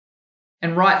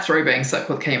And right through being sick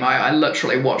with chemo, I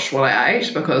literally watched what I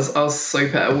ate because I was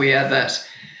super aware that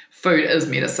food is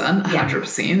medicine,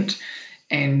 100%.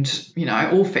 And,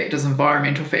 all factors,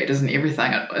 environmental factors and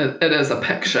everything, it is a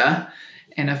picture.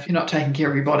 And if you're not taking care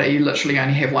of your body, you literally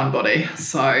only have one body.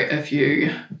 So if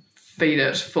you feed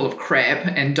it full of crap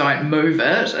and don't move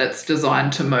it, it's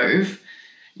designed to move,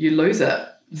 you lose it.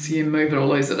 So you move it or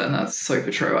lose it, and that's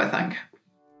super true, I think.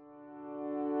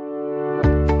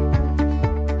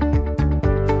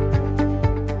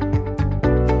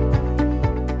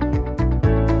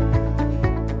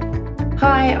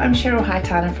 Hi, I'm Cheryl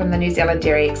Haitana from the New Zealand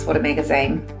Dairy Exporter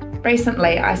magazine.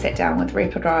 Recently, I sat down with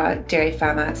Ruparoa dairy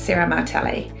farmer Sarah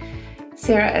Martelli.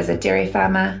 Sarah is a dairy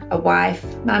farmer, a wife,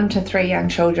 mum to 3 young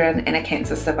children and a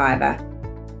cancer survivor.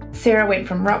 Sarah went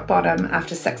from rock bottom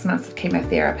after 6 months of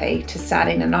chemotherapy to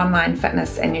starting an online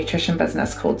fitness and nutrition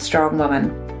business called Strong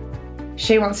Woman.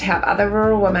 She wants to help other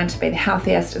rural women to be the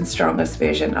healthiest and strongest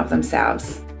version of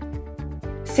themselves.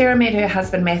 Sarah met her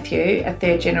husband Matthew, a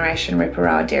third-generation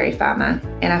Ruparoa dairy farmer,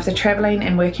 and after travelling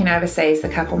and working overseas, the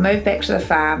couple moved back to the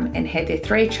farm and had their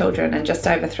 3 children in just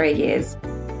over 3 years,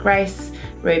 Grace,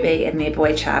 Ruby and their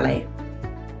boy Charlie.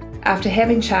 After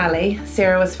having Charlie,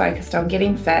 Sarah was focused on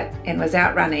getting fit and was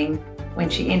out running when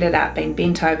she ended up being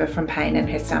bent over from pain in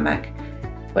her stomach,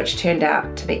 which turned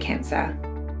out to be cancer.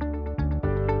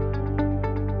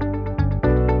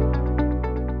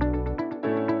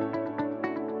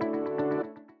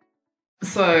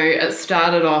 So it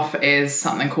started off as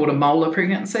something called a molar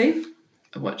pregnancy,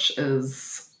 which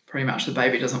is pretty much the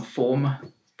baby doesn't form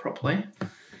properly.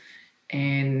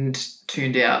 And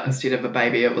turned out instead of a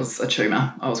baby, it was a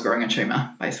tumour. I was growing a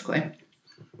tumour, basically.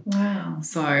 Wow.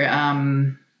 So,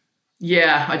 I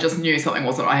just knew something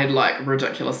wasn't. I had like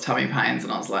ridiculous tummy pains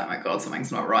and I was like, my God,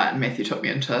 something's not right. And Matthew took me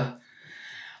into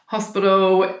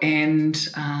hospital and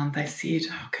they said,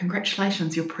 oh,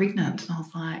 congratulations, you're pregnant. And I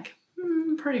was like,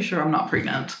 I'm pretty sure I'm not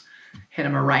pregnant. Had a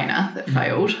Mirena that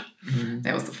failed. Mm-hmm.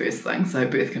 That was the first thing. So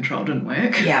birth control didn't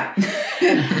work. Yeah.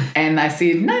 And they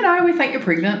said, no, we think you're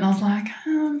pregnant. And I was like,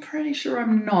 I'm pretty sure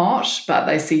I'm not. But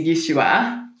they said, yes, you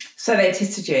are. So they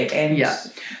tested you and... Yeah.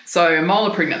 So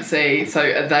molar pregnancy,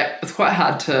 it's quite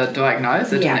hard to diagnose.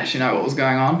 I didn't actually know what was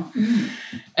going on. Mm.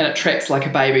 And it tracks like a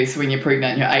baby. So when you're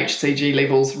pregnant, your HCG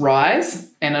levels rise.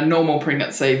 And a normal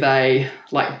pregnancy, they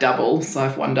like double. So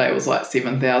if one day it was like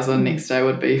 7,000, next day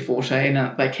would be 14.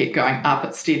 And they keep going up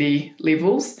at steady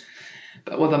levels.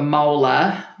 But with a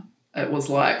molar, it was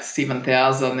like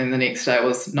 7,000. Then the next day it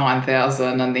was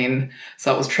 9,000. And then,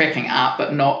 so it was tracking up,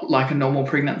 but not like a normal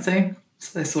pregnancy.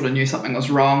 So they sort of knew something was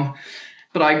wrong.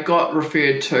 But I got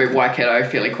referred to Waikato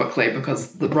fairly quickly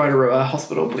because the Rotorua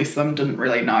hospital, bless them, didn't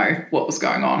really know what was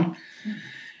going on.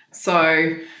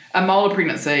 So a molar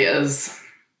pregnancy is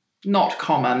not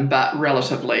common, but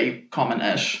relatively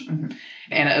common-ish. Mm-hmm.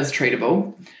 And it is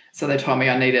treatable. So they told me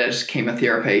I needed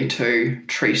chemotherapy to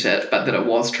treat it, but that it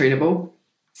was treatable.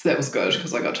 So that was good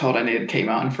because I got told I needed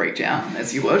chemo and freaked out,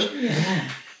 as you would. Yeah.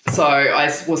 So I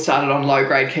was started on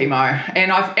low-grade chemo.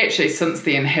 And I've actually since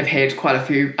then have had quite a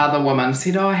few other women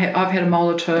said, I've had a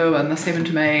molar too and this happened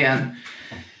to me. And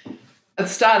it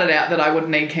started out that I would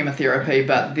need chemotherapy,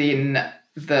 but then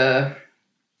the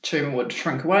tumour would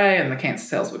shrink away and the cancer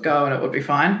cells would go and it would be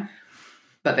fine.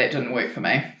 But that didn't work for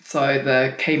me. So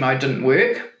the chemo didn't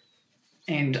work.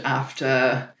 And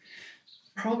after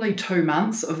probably 2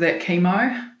 months of that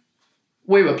chemo,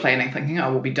 we were planning, thinking,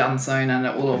 we'll be done soon and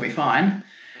it will all be fine.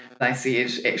 They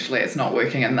said, actually, it's not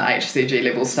working and the HCG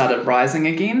levels started rising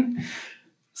again.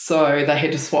 So they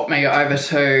had to swap me over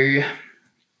to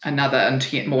another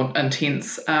more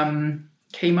intense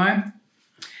chemo.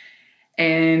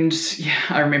 And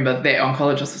I remember that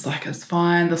oncologist was like, it's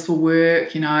fine, this will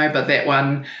work, but that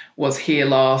one was hair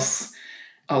loss.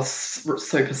 I was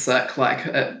super sick, like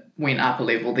it went up a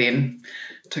level then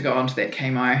to go onto that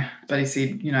chemo. But he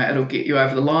said, it'll get you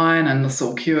over the line and this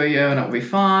will cure you and it'll be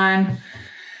fine.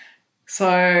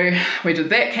 So we did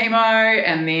that chemo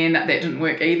and then that didn't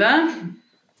work either.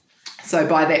 So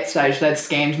by that stage, they'd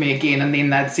scanned me again and then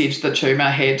they'd said the tumour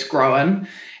had grown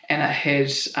and it had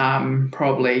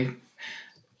probably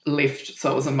left,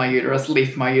 so it was in my uterus,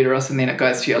 left my uterus, and then it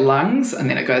goes to your lungs and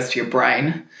then it goes to your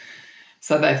brain.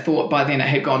 So they thought by then it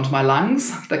had gone to my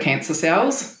lungs, the cancer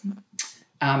cells,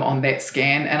 on that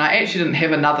scan. And I actually didn't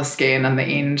have another scan in the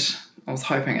end. I was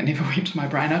hoping it never went to my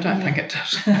brain. I don't think it did.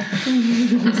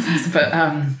 But,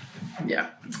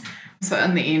 So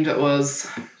in the end, it was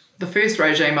the first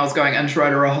regime I was going into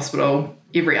Rotorua Hospital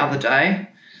every other day.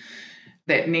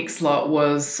 That next lot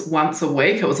was once a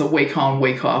week. It was a week on,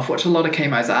 week off, which a lot of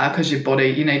chemos are because your body,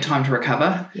 you need time to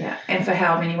recover. Yeah. And for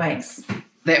how many weeks?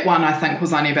 That one, I think,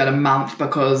 was only about a month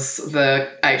because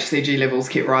the HCG levels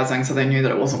kept rising, so they knew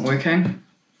that it wasn't working.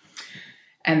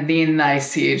 And then they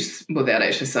said, without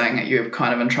actually saying it, you're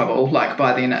kind of in trouble. Like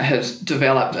by then it had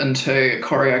developed into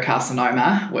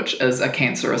choriocarcinoma, which is a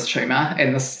cancerous tumour,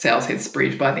 and the cells had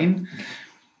spread by then.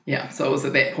 Yeah, so it was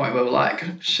at that point we were like,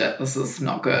 shit, this is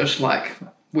not good. Like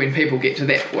when people get to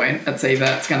that point, it's either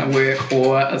it's going to work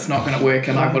or it's not going to work,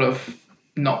 and I would have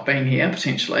not been here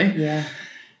potentially. Yeah.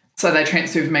 So they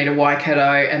transferred me to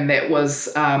Waikato, and that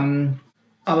was, I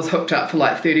was hooked up for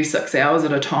like 36 hours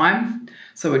at a time.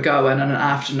 So we'd go in an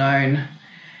afternoon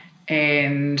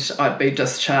and I'd be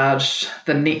discharged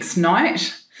the next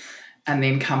night and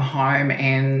then come home.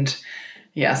 And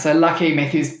yeah, so lucky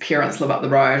Matthew's parents live up the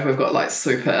road. We've got like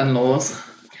super in-laws.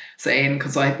 So, and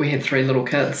because we had 3 little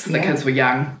kids, the kids were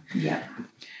young. Yeah.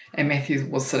 And Matthew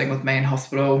was sitting with me in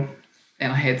hospital,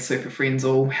 and I had super friends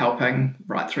all helping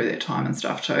right through that time and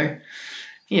stuff too.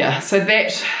 Yeah, so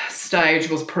that stage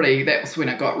was that was when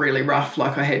it got really rough.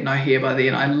 Like I had no hair by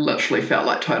then. I literally felt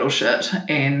like total shit.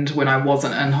 And when I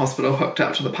wasn't in hospital hooked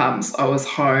up to the pumps, I was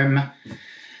home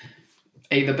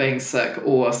either being sick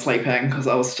or sleeping because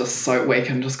I was just so weak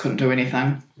and just couldn't do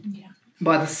anything. Yeah.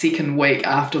 By the second week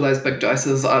after those big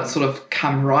doses, I'd sort of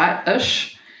come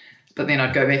right-ish, but then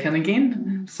I'd go back in again.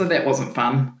 So that wasn't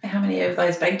fun. How many of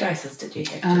those big doses did you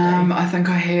have to do? I think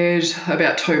I had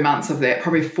about 2 months of that,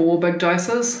 probably 4 big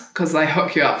doses, because they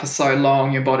hook you up for so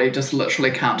long, your body just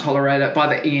literally can't tolerate it. By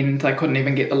the end, they couldn't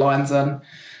even get the lines in.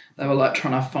 They were like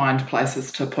trying to find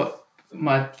places to put,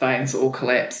 my veins all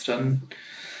collapsed. And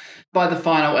by the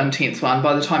final intense one,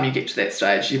 by the time you get to that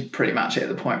stage, you're pretty much at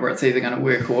the point where it's either going to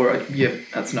work or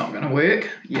it's not going to work.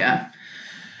 Yeah.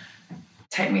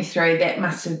 Take me through, that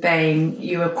must have been,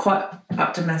 you were quite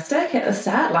optimistic at the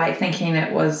start, like thinking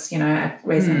it was, a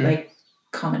reasonably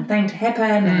common thing to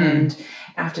happen, and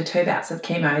after 2 bouts of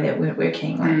chemo that weren't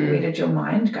working, like where did your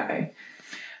mind go?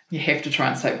 You have to try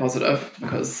and stay positive,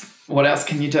 because what else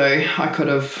can you do? I could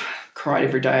have cried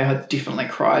every day. I definitely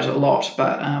cried a lot,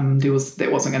 but that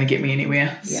wasn't going to get me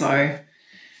anywhere. Yeah. So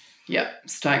yeah,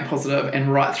 staying positive,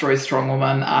 and right through Strong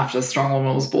Woman, after Strong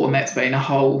Woman was born, that's been a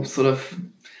whole sort of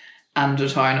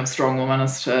undertone of Strong Woman,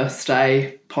 is to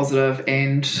stay positive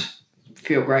and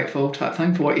feel grateful type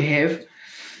thing for what you have,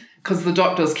 because the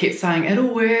doctors kept saying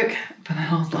it'll work, but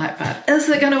I was like, but is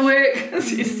it going to work?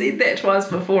 Because you said that twice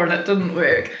before and it didn't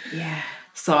work. Yeah.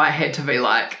 So I had to be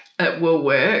like, it will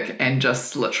work, and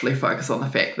just literally focus on the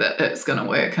fact that it's going to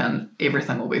work and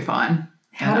everything will be fine.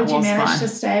 How did you manage to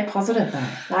stay positive though?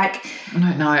 Like, I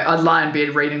don't know, I'd lie in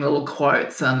bed reading little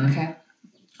quotes, and okay.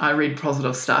 I read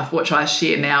positive stuff, which I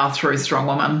share now through Strong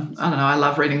Woman. I don't know, I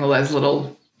love reading all those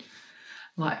little,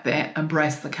 like that,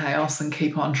 embrace the chaos and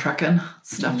keep on trucking,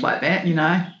 stuff like that,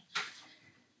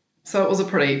 So it was a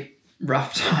pretty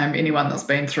rough time. Anyone that's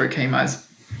been through chemos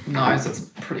knows it's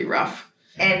pretty rough.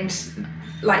 And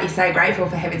like you say, grateful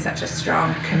for having such a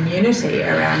strong community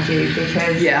around you,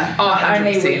 because not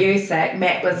only were you sick,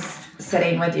 Matt was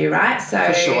sitting with you, right? So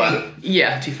for sure.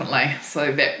 Yeah, definitely.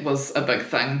 So that was a big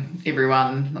thing.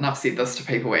 Everyone, and I've said this to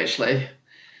people actually,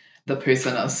 the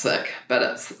person is sick, but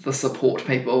it's the support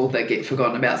people that get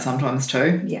forgotten about sometimes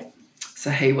too. Yeah. So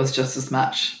he was just as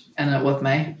much in it with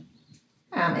me.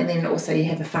 And then also you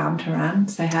have a farm to run.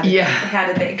 So how did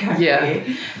that go for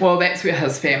you? Well, that's where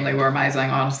his family were amazing.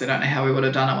 I honestly don't know how we would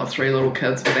have done it with 3 little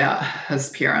kids without his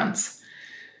parents.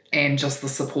 And just the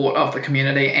support of the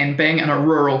community, and being in a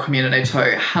rural community too,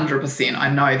 100%. I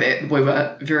know that we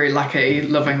were very lucky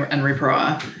living in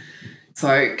Reparoa.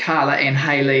 So Carla and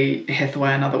Hayley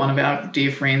Hathaway, another one of our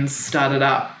dear friends, started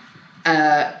up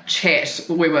a chat.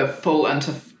 We were full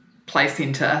into play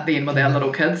centre then with our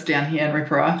little kids down here in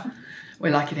Reparoa.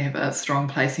 We're lucky to have a strong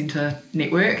play centre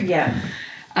network. Yeah.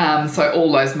 So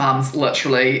all those mums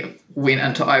literally went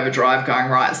into overdrive going,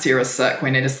 right, Sarah's sick,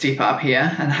 we need to step up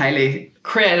here. And Hayley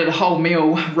created a whole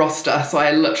meal roster. So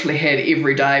I literally had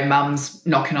every day mums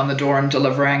knocking on the door and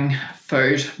delivering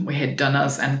food. We had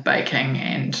dinners and baking,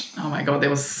 and oh my God,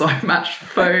 there was so much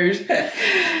food.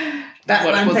 That's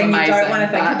one thing amazing, you don't want to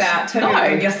think about too. No.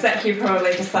 When you're sick, you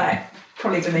probably just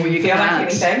probably didn't even feel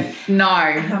like anything.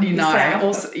 No,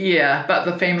 also, yeah, but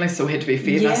the family still had to be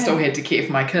fed. I still had to care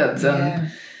for my kids.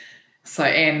 And so,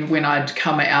 and when I'd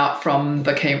come out from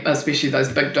the camp, especially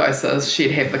those big doses,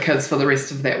 she'd have the kids for the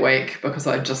rest of that week because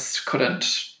I just couldn't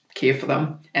care for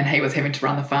them. And he was having to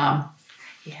run the farm.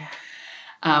 Yeah.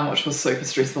 Which was super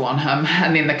stressful on him.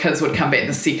 And then the kids would come back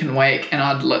the second week and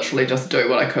I'd literally just do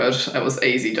what I could. It was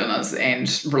easy dinners and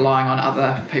relying on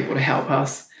other people to help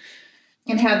us.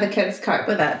 And how did the kids cope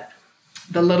with it?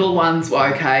 The little ones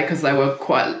were okay because they were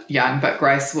quite young, but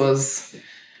Grace was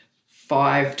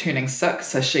 5 turning 6,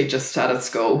 so she just started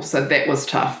school. So that was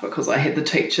tough because I had the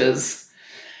teachers,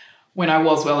 when I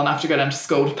was well enough to go down to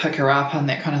school to pick her up and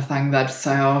that kind of thing, they'd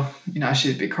say, oh, you know,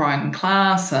 she'd be crying in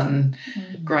class, and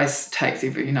Grace takes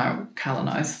every, you know, Carla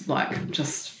knows, like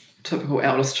just typical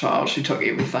eldest child. She took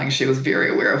everything. She was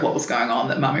very aware of what was going on,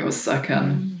 that mummy was sick,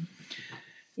 and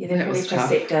yeah, they're pretty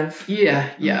perceptive.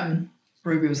 Yeah.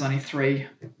 Ruby was only 3,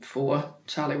 4.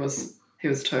 Charlie was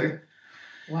 2.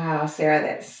 Wow, Sarah,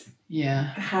 that's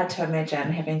hard to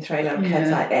imagine having 3 little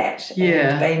kids like that.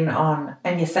 And being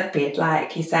in your sick bed,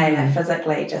 like you say, like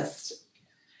physically just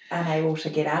unable to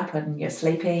get up and you're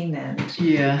sleeping, and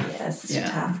it's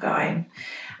tough going.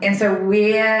 And so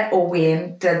where or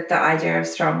when did the idea of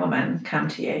Strong Woman come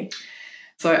to you?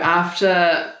 So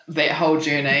after that whole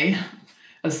journey,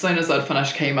 as soon as I'd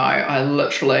finished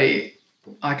chemo,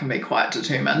 I can be quite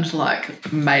determined,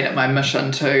 like made it my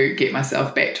mission to get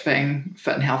myself back to being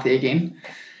fit and healthy again.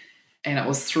 And it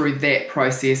was through that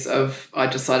process I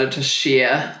decided to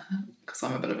share, because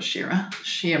I'm a bit of a sharer,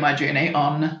 share my journey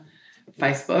on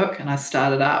Facebook, and I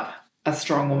started up a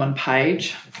Strong Woman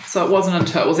page. So it wasn't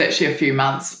until, it was actually a few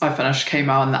months, I finished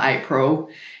chemo in the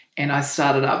April, and I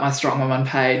started up my Strong Woman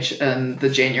page in the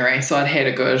January. So I'd had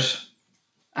a good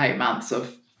 8 months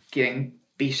of getting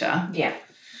better. Yeah.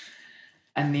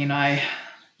 And then I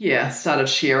started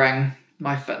sharing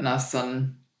my fitness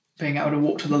and being able to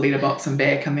walk to the letterbox and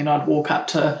back, and then I'd walk up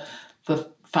to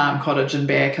the farm cottage and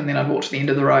back, and then I'd walk to the end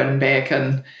of the road and back,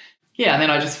 and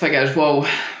then I just figured, well,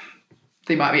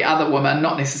 there might be other women,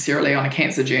 not necessarily on a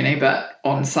cancer journey, but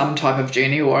on some type of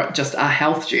journey, or just a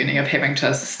health journey of having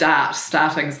to start.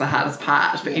 Starting's the hardest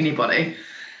part for anybody.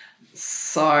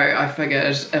 So I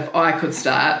figured if I could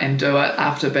start and do it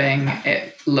after being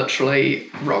at literally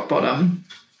rock bottom,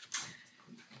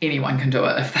 anyone can do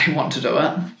it if they want to do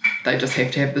it. They just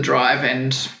have to have the drive.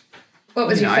 And what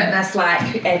was your fitness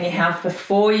like and your health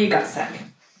before you got sick?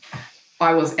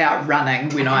 I was out running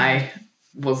when I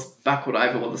was buckled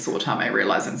over with a sore tummy,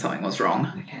 realising something was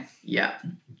wrong. Okay. Yeah.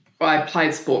 I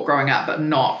played sport growing up, but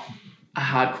not a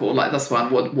hardcore, like this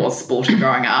one was sporty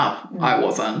growing up. I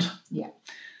wasn't. Yeah.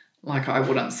 Like, I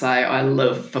wouldn't say I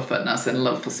live for fitness and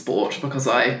live for sport, because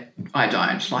I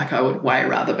don't. Like, I would way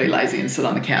rather be lazy and sit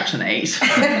on the couch and eat.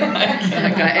 Like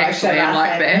I actually am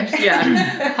like that.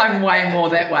 Yeah, I'm way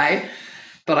more that way.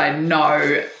 But I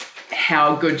know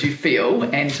how good you feel,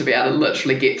 and to be able to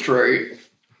literally get through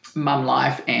mum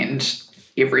life and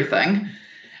everything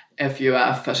if you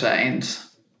are fitter and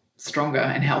stronger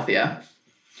and healthier.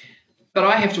 But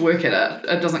I have to work at it.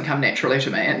 It doesn't come naturally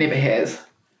to me. It never has.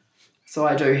 So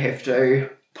I do have to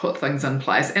put things in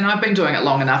place. And I've been doing it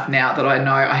long enough now that I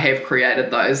know I have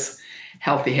created those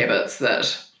healthy habits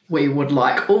that we would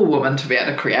like all women to be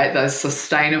able to create, those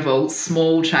sustainable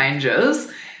small changes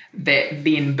that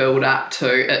then build up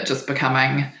to it just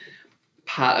becoming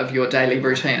part of your daily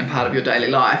routine and part of your daily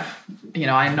life. You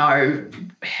know, I know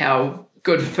how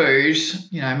good food,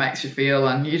 you know, makes you feel,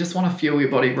 and you just want to fuel your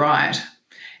body right.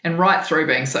 And right through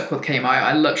being sick with chemo,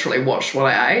 I literally watched what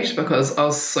I ate, because I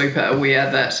was super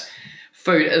aware that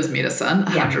food is medicine,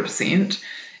 100%.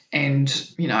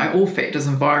 And, you know, all factors,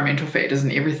 environmental factors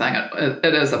and everything,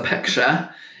 it is a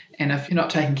picture. And if you're not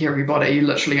taking care of your body, you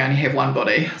literally only have one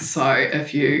body. So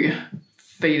if you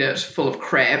feed it full of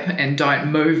crap and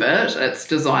don't move it, it's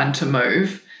designed to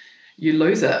move, you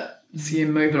lose it. So you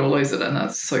move it or lose it, and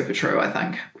that's super true, I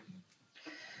think.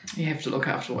 You have to look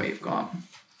after what you've got.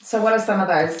 So what are some of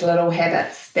those little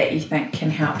habits that you think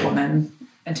can help women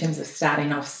in terms of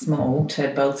starting off small to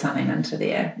build something into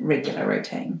their regular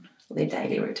routine or their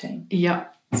daily routine? Yeah.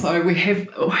 So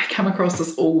I come across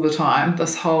this all the time,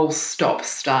 this whole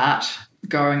stop-start,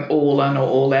 going all in or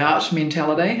all out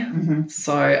mentality. Mm-hmm.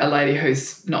 So a lady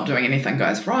who's not doing anything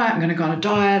goes, right, I'm going to go on a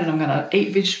diet and I'm going to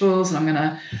eat vegetables and I'm going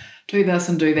to do this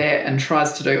and do that, and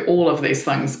tries to do all of these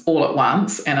things all at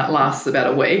once, and it lasts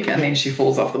about a week, and then she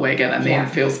falls off the wagon and then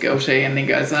feels guilty and then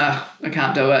goes, I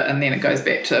can't do it, and then it goes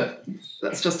back to,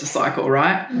 that's just a cycle,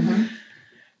 right? Mm-hmm.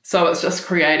 So it's just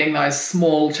creating those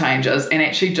small changes and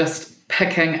actually just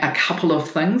picking a couple of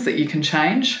things that you can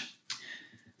change.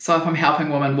 So if I'm helping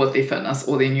women with their fitness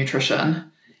or their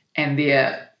nutrition, and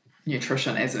their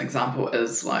nutrition, as an example,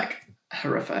 is like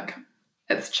horrific,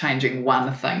 it's changing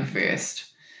one thing first.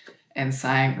 And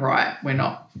saying, right, we're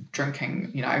not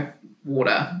drinking, you know,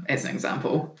 water, as an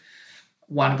example,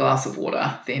 1 glass of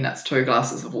water, then it's 2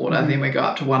 glasses of water, then we go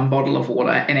up to 1 bottle of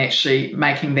water, and actually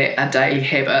making that a daily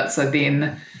habit. So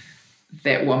then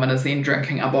that woman is then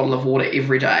drinking a bottle of water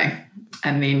every day,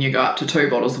 and then you go up to 2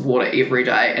 bottles of water every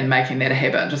day, and making that a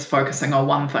habit, just focusing on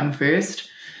one thing first.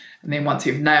 And then once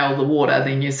you've nailed the water,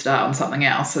 then you start on something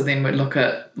else. So then we'd look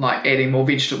at like adding more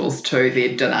vegetables to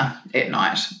their dinner at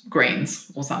night,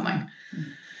 greens or something.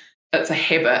 It's a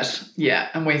habit, yeah.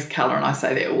 And Carla and I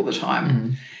say that all the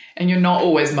time. And you're not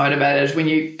always motivated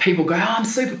when people go, I'm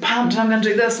super pumped and I'm going to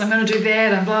do this and I'm going to do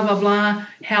that and blah, blah, blah.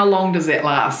 How long does that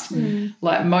last?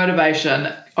 Like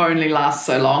motivation only lasts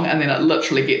so long and then it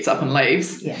literally gets up and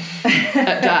leaves. Yeah.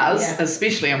 It does,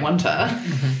 especially in winter.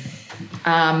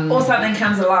 Or something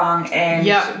comes along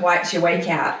and wipes your week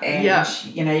out and,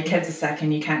 your kids are sick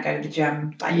and you can't go to the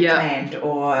gym like you planned,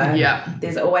 or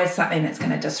there's always something that's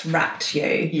going to disrupt you,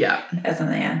 isn't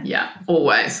there? Yeah,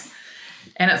 always.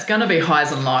 And it's going to be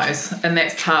highs and lows. And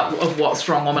that's part of what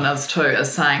Strong Woman is too,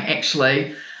 is saying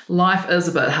actually life is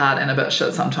a bit hard and a bit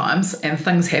shit sometimes and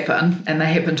things happen and they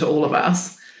happen to all of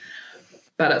us.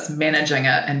 But it's managing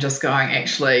it and just going,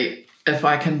 actually, if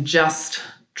I can just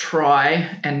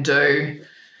try and do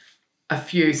a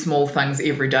few small things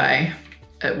every day,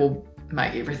 it will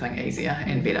make everything easier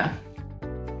and better.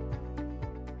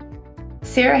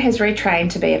 Sarah has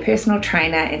retrained to be a personal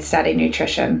trainer and study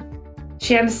nutrition.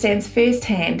 She understands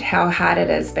firsthand how hard it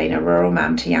is being a rural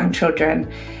mum to young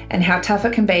children and how tough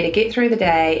it can be to get through the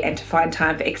day and to find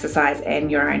time for exercise and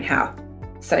your own health.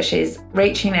 So she's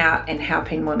reaching out and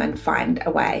helping women find a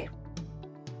way.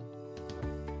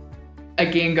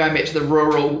 Again, going back to the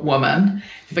rural woman,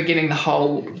 forgetting the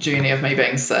whole journey of me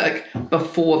being sick,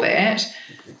 before that,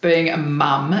 being a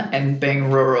mum and being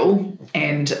rural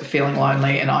and feeling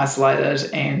lonely and isolated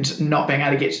and not being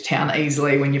able to get to town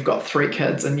easily when you've got 3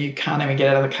 kids and you can't even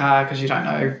get out of the car because you don't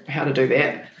know how to do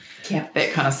that,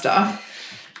 that kind of stuff.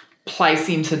 Play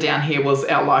centre down here was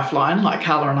our lifeline. Like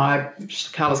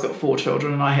Carla's got 4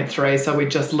 children and I had 3, so we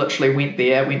just literally went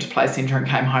to play centre and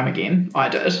came home again. I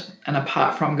did. And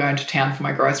apart from going to town for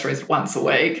my groceries once a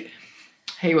week,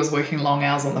 he was working long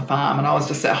hours on the farm and I was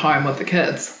just at home with the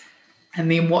kids. And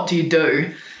then what do you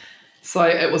do? So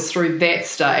it was through that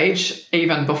stage,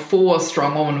 even before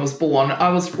Strong Woman was born,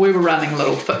 we were running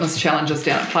little fitness challenges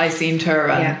down at Play Centre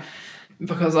and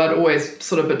because I'd always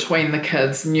sort of between the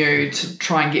kids knew to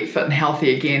try and get fit and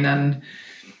healthy again, and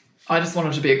I just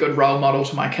wanted to be a good role model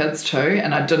to my kids too,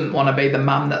 and I didn't want to be the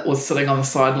mum that was sitting on the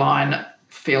sideline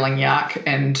feeling yuck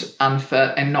and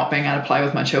unfit and not being able to play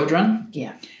with my children.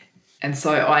 Yeah. And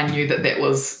so I knew that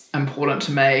was important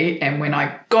to me, and when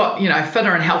I got,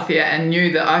 fitter and healthier and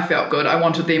knew that I felt good, I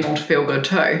wanted them all to feel good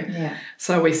too. Yeah.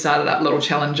 So we started up little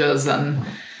challenges and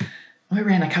we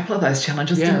ran a couple of those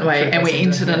challenges, didn't we? And we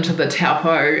entered into the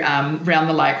Taupo round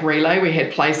the lake relay. We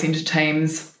had play centre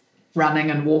teams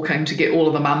running and walking to get all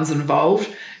of the mums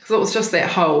involved, because it was just that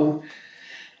whole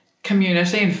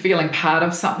community and feeling part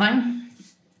of something.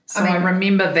 So I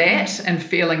remember that and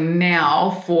feeling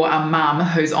now for a mum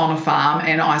who's on a farm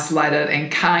and isolated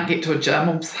and can't get to a gym.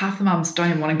 Well, half the mums don't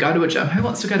even want to go to a gym. Who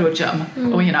wants to go to a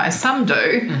gym? Well, some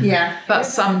do, but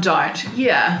some don't.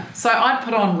 Yeah. So I'd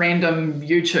put on random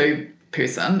YouTube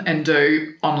person and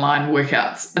do online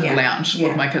workouts in the lounge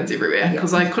with my kids everywhere,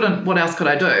 because I couldn't, what else could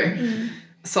I do?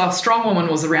 So if Strong Woman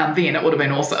was around then, it would have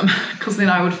been awesome, because then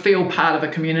I would feel part of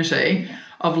a community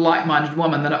of like-minded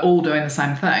women that are all doing the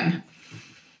same thing.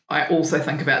 I also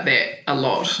think about that a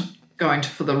lot, going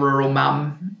for the rural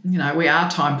mum. We are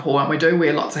time poor and we do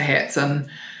wear lots of hats and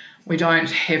we don't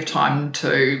have time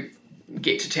to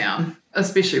get to town,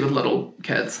 especially with little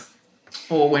kids,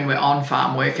 or when we're on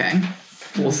farm working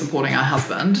or supporting our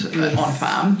husband on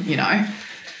farm,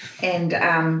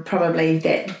 And probably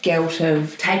that guilt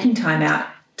of taking time out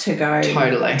to go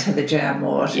to the gym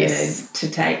or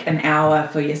to take an hour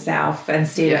for yourself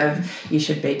instead of you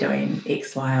should be doing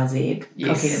X, Y, or Z,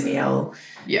 cooking a meal,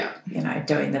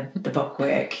 doing the book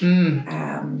work.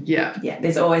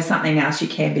 There's always something else you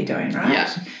can be doing, right?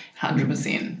 Yeah,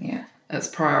 100%. Yeah. It's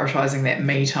prioritising that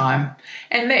me time.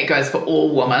 And that goes for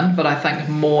all women, but I think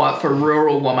more for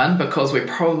rural women, because we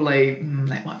probably,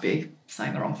 that might be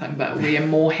saying the wrong thing, but wear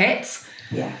more hats.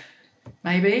 Yeah.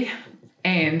 Maybe.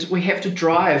 And we have to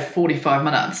drive 45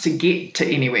 minutes to get to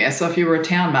anywhere. So if you were a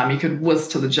town mum, you could whiz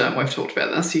to the gym. We've talked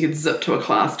about this. You could zip to a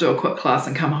class, do a quick class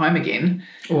and come home again.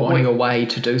 Or on your way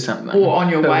to do something. Or on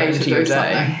your way to do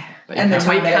something. And the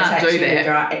time that it takes you to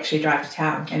actually drive to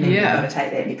town, and then you've got to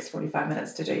take that next 45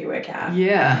 minutes to do your workout.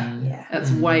 Yeah.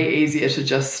 It's way easier to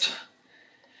just...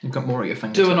 You've got more at your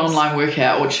fingertips. Do an online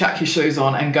workout or chuck your shoes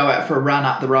on and go out for a run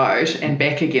up the road and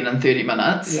back again in 30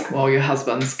 minutes while your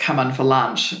husband's come in for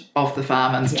lunch off the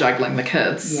farm and's juggling the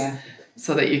kids. Yeah.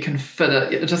 So that you can fit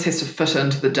it. It just has to fit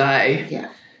into the day. Yeah.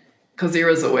 Because there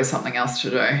is always something else to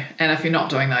do. And if you're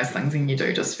not doing those things, then you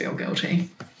do just feel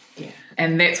guilty. Yeah.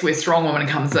 And that's where Strong Woman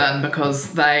comes in,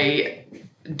 because they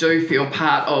do feel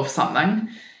part of something.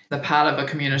 they're part of a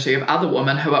community of other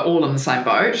women who are all in the same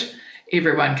boat.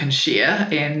 Everyone can share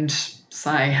and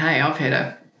say, hey,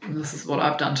 this is what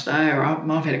I've done today, or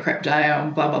I've had a crap day,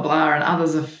 or blah, blah, blah, and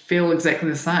others feel exactly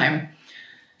the same.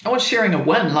 Or sharing a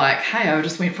win, like, hey, I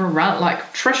just went for a run.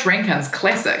 Like Trish Rankin's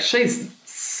classic. She's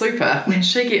super when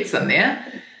she gets in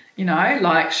there. You know,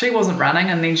 like she wasn't running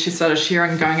and then she started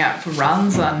sharing going out for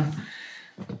runs, and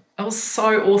it was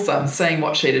so awesome seeing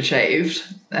what she'd achieved.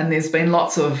 And there's been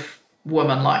lots of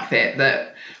women like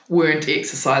that weren't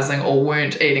exercising or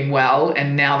weren't eating well,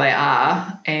 and now they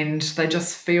are, and they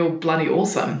just feel bloody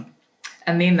awesome.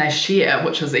 And then they share,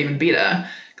 which is even better,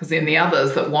 because then the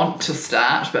others that want to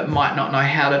start but might not know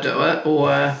how to do it,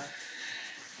 or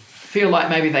feel like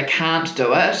maybe they can't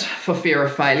do it for fear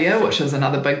of failure, which is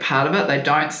another big part of it. They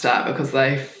don't start because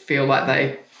they feel like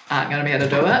they aren't going to be able to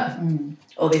do it.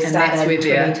 Or they've started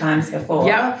 20 times before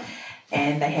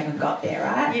and they haven't got there,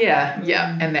 right?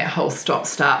 Yeah. And that whole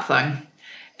stop-start thing.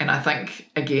 And I think,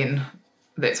 again,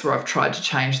 that's where I've tried to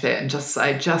change that and just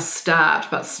say, just start,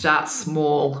 but start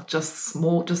small, just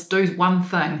do one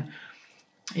thing.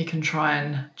 You can try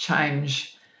and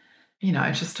change,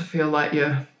 just to feel like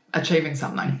you're achieving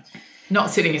something. Not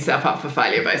setting yourself up for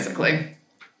failure, basically.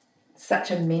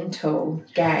 Such a mental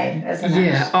game, isn't it?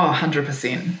 Yeah,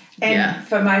 100%. And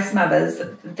for most mothers,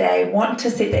 they want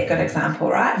to set that good example,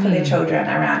 right, for their children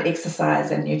around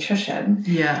exercise and nutrition.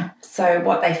 Yeah. So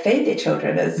what they feed their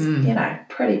children is,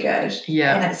 pretty good.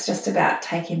 Yeah. And it's just about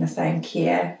taking the same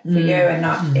care for you and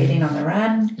not eating on the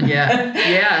run.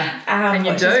 Yeah. And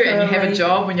you do, and you have a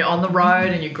job when you're on the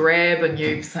road and you grab and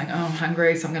you're saying, oh, I'm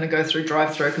hungry, so I'm going to go through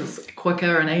drive-through because it's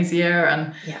quicker and easier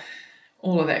and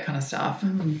all of that kind of stuff.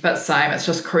 But same, it's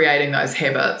just creating those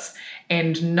habits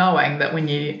and knowing that when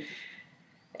you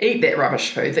eat that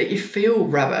rubbish food, that you feel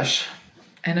rubbish.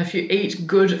 And if you eat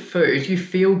good food, you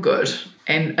feel good.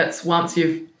 And it's once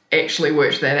you've actually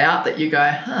worked that out that you go,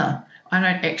 I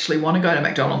don't actually want to go to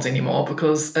McDonald's anymore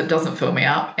because it doesn't fill me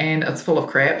up and it's full of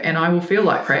crap and I will feel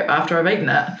like crap after I've eaten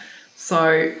it.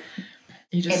 So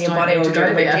you just and your body will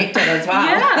reject it as well.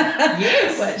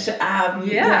 Yes. Which,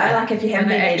 like if you haven't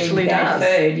been eating bad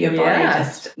food, your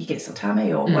body you get some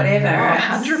tummy or whatever.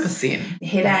 100%.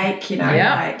 Headache, and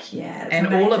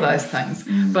amazing. All of those things.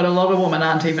 But a lot of women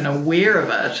aren't even aware of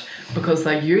it because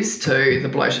they're used to the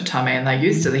bloated tummy and they're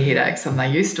used to the headaches and they're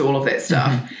used to all of that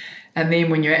stuff. And then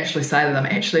when you actually say to them,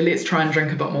 let's try and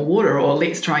drink a bit more water, or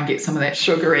let's try and get some of that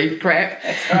sugary crap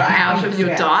out of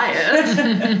your diet.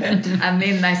 And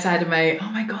then they say to me, oh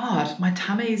my God, my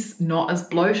tummy's not as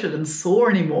bloated and sore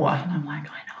anymore. And I'm like,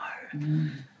 I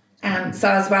know. So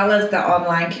as well as the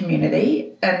online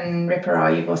community in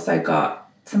Reparo, you've also got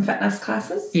some fitness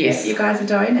classes that you guys are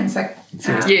doing. And so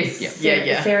Sarah,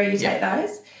 you take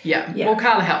those? Yeah. Well,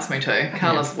 Carla helps me too.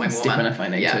 Carla's wing step in if I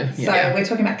need to. So we're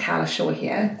talking about Carla Shaw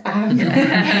here,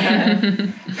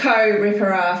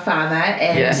 co-Reparo farmer,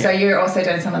 and so you're also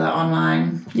doing some of the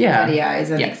online videos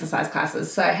and exercise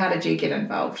classes. So how did you get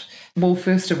involved? Well,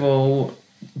 first of all,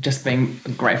 just being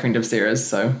a great friend of Sarah's,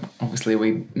 so obviously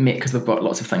we met because we've got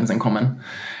lots of things in common.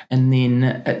 And then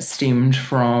it stemmed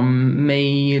from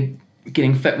me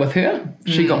getting fit with her.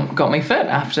 She got me fit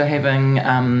after having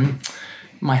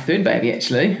my third baby,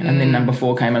 actually, and then number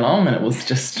 4 came along and it was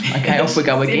just, okay, off we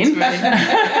go again.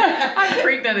 I'm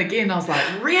pregnant again. I was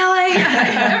like, really?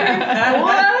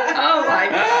 What? Oh my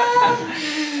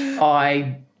God.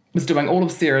 I was doing all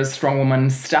of Sarah's Strong Woman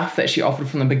stuff that she offered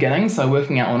from the beginning, so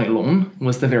working out on her lawn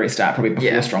was the very start, probably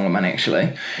before Strong Woman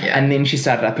actually. And then she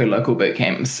started up her local boot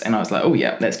camps and I was like, oh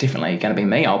yeah, that's definitely going to be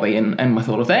me. I'll be in with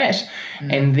all of that.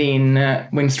 And then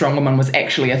when Strong Woman was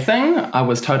actually a thing, I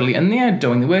was totally in there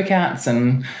doing the workouts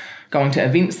and going to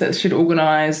events that she'd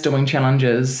organised, doing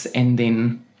challenges, and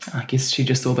then I guess she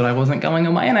just saw that I wasn't going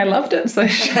away and I loved it, so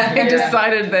she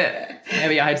decided that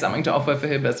maybe I had something to offer for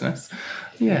her business.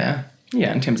 Yeah,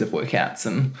 in terms of workouts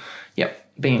and,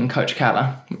 being Coach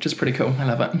Carla, which is pretty cool. I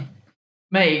love it.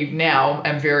 Me now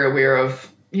am very aware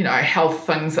of, health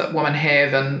things that women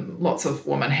have, and lots of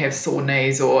women have sore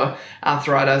knees or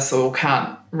arthritis or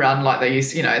can't run like they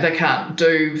used to, they can't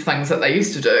do things that they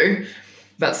used to do,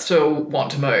 but still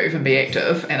want to move and be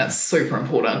active. And it's super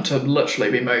important to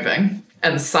literally be moving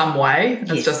in some way.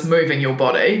 It's just moving your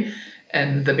body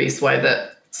in the best way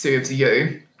that serves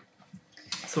you.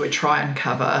 So we try and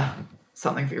cover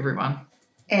something for everyone.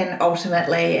 And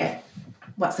ultimately,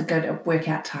 what's a good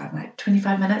workout time? Like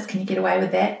 25 minutes? Can you get away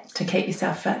with that to keep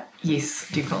yourself fit? Yes,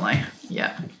 definitely.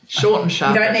 Yeah. Short and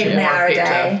sharp. You don't need an hour a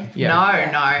day.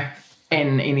 No.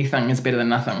 And anything is better than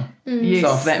nothing. Yes.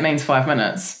 So if that means 5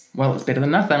 minutes, well, it's better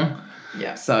than nothing.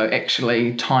 Yeah. So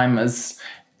actually, time is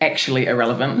actually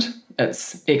irrelevant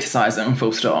It's exercising,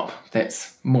 full stop.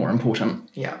 That's more important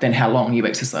than how long you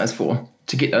exercise for.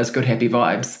 To get those good, happy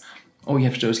vibes, all you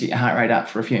have to do is get your heart rate up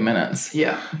for a few minutes.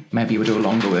 Yeah. Maybe you'll do a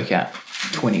longer workout,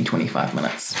 20, 25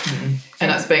 minutes.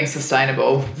 And it's being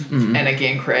sustainable and,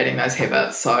 again, creating those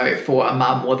habits. So for a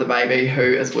mum with a baby who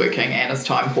is working and is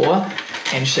time poor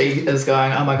and she is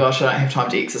going, oh, my gosh, I don't have time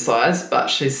to exercise, but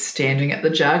she's standing at the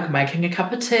jug making a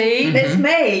cup of tea. That's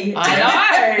me. I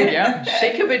know. Yeah.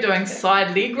 She could be doing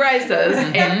side leg raises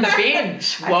at the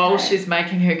bench while she's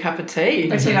making her cup of tea.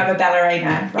 Pretend I'm a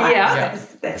ballerina, right? Yeah.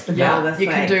 That's the goal this You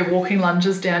can do walking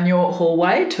lunges down your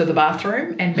hallway to the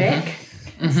bathroom and back.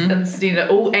 Instead, it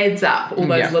all adds up, all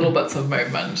those little bits of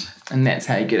movement. And that's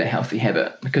how you get a healthy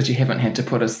habit, because you haven't had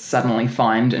to suddenly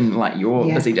find in like your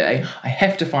busy day, I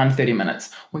have to find 30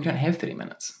 minutes. Well, you don't have 30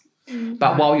 minutes.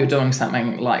 But while you're doing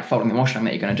something like folding the washing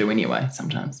that you're going to do anyway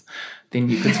sometimes, then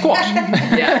you could squat.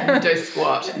 You do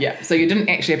squat. Yeah, so you didn't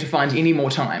actually have to find any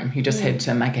more time. You just had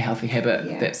to make a healthy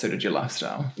habit that suited your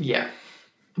lifestyle. Yeah.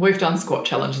 We've done squat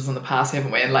challenges in the past, haven't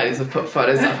we? And ladies have put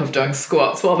photos up of doing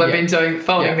squats while they've been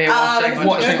folding their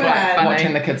washing.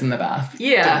 Watching the kids in the bath.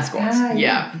 Yeah. Doing squats.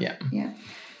 Yeah.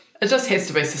 It just has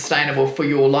to be sustainable for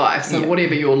your life. So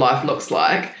whatever your life looks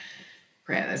like,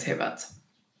 create those habits.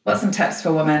 What's some tips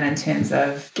for women in terms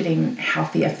of getting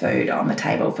healthier food on the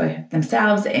table for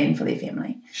themselves and for their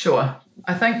family? Sure.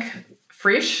 I think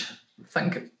fresh.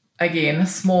 Again,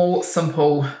 small,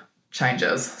 simple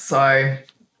changes. So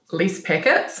less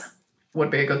packets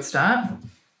would be a good start.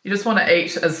 You just want to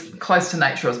eat as close to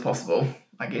nature as possible.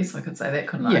 I guess I could say that,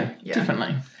 couldn't I? Yeah,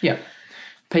 definitely. Yeah.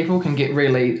 People can get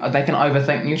they can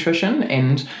overthink nutrition,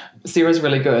 and Sarah's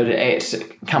really good at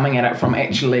coming at it from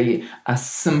actually a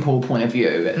simple point of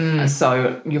view.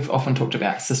 So you've often talked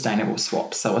about sustainable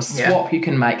swaps. So a swap you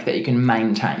can make that you can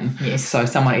maintain. Yes. So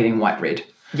someone eating white bread.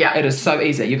 Yeah. It is so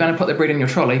easy. You're going to put the bread in your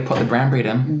trolley, put the brown bread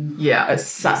in. Yeah. It's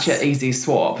such an easy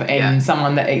swap. And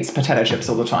someone that eats potato chips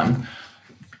all the time.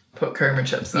 Put kurma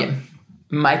chips in. Yeah.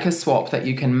 Make a swap that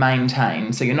you can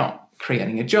maintain. So you're not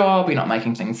creating a job, you're not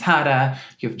making things harder.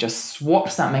 You've just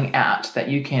swapped something out that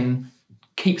you can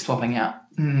keep swapping out.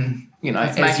 You know,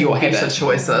 it's as making your better habit.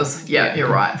 choices. Yeah, you're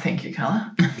right. Thank you,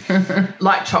 Carla.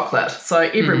 Like chocolate. So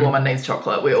every woman needs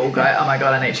chocolate. We all go, oh my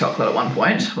God, I need chocolate at one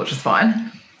point, which is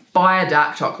fine. Buy a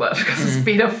dark chocolate because it's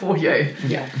better for you.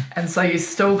 Yeah. And so you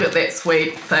still get that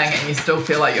sweet thing and you still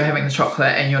feel like you're having the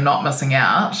chocolate and you're not missing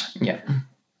out. Yeah.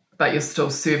 But you're still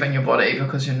serving your body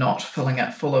because you're not filling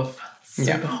it full of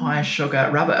super high sugar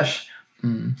rubbish.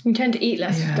 You tend to eat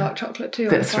less dark chocolate too.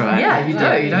 That's right. Yeah, you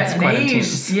do. You don't quite need.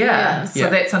 intense. Yeah.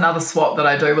 So that's another swap that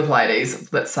I do with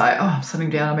ladies that say, oh, I'm sitting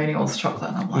down, I'm eating all this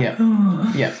chocolate. And I'm like,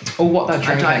 yeah. Or what they're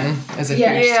drinking is a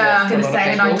huge swap. I was going to for a lot of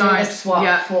say, people. I do a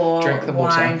swap for Drink the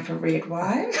water. wine for red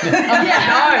wine. That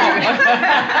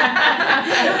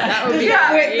would be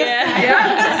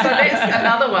Yeah. So that's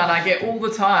another one I get all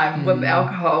the time with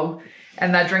alcohol,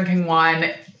 and they're drinking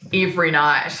wine every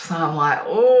night. So I'm like,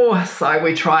 oh, so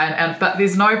we try but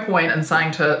there's no point in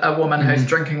saying to a woman who's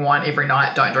drinking wine every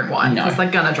night, don't drink wine, because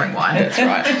they're gonna drink wine. That's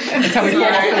right. That's how we fall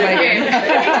off the wagon.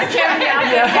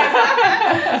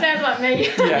 Sounds like me.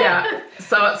 Yeah.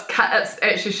 So it's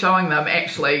actually showing them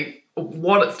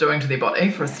what it's doing to their body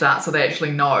for a start, so they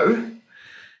actually know.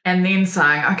 And then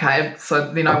saying, okay,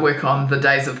 so then I work on the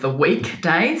days of the week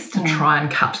days to try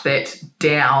and cut that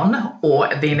down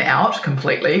or then out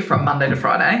completely from Monday to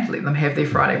Friday. Let them have their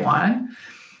Friday wine,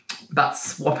 but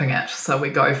swapping it. So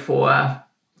we go for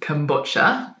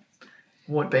kombucha,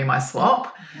 would be my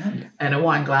swap, in a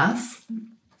wine glass,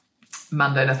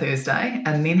 Monday to Thursday,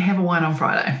 and then have a wine on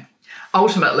Friday.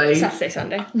 Ultimately, Saturday,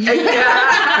 Sunday.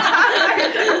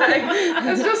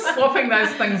 It's just swapping those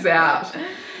things out.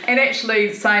 And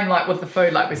actually, same like with the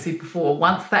food, like we said before,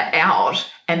 once they're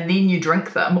out and then you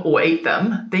drink them or eat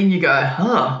them, then you go,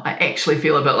 oh, I actually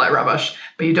feel a bit like rubbish.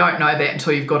 But you don't know that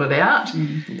until you've got it out.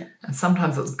 And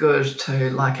sometimes it's good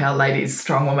to, like our ladies'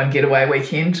 strong woman getaway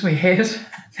weekend we had.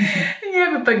 You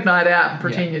have a big night out and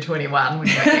pretend you're 21 when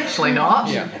you're actually not.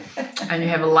 And you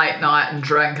have a late night and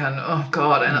drink and, oh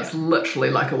God, and it's literally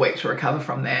like a week to recover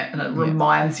from that. And it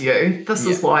reminds you, this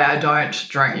is why I don't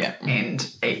drink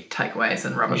and eat takeaways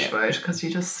and rubbish food, because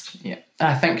you just...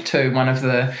 I think too, one of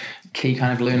the key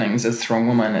kind of learnings as strong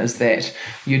woman is that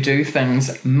you do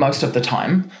things most of the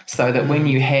time, so that when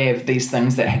you have these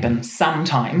things that happen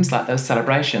sometimes, like those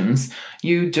celebrations,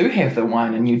 you do have the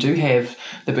wine and you do have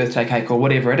the birthday cake or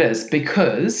whatever it is,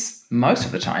 because most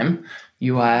of the time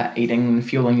you are eating and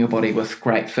fueling your body with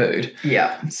great food.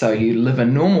 So you live a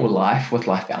normal life with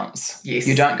life balance.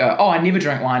 You don't go, oh, I never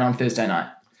drink wine on Thursday night,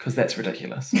 Because that's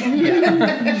ridiculous. Some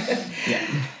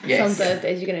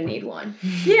Thursdays you're going to need wine.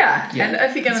 Yeah. And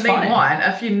if you're going to need wine,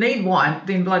 if you need wine,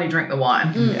 then bloody drink the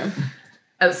wine. Yeah.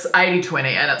 It's 80-20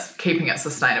 and it's keeping it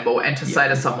sustainable. And to say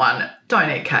to someone, don't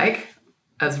eat cake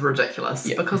is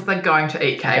ridiculous because they're going to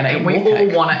eat cake and we all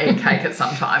want to eat cake at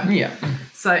some time. Yeah.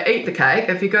 So eat the cake.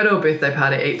 If you go to a birthday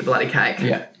party, eat the bloody cake.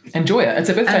 Yeah. Enjoy it. It's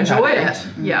a birthday party. Enjoy it.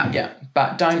 Yeah. Yeah.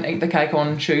 But don't eat the cake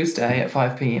on Tuesday at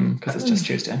 5 p.m. because it's just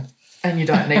Tuesday. And you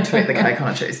don't need to eat the cake on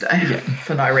a Tuesday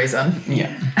for no reason.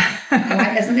 Yeah.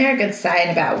 Like, isn't there a good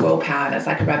saying about willpower? And it's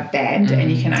like a rubber band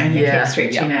and you can only keep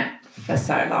stretching it for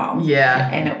so long. Yeah.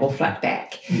 And it will flick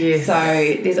back. Yes. So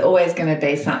there's always going to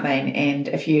be something. And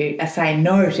if you are saying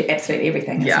no to absolutely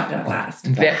everything, it's not going to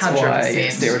last. That's 100%. why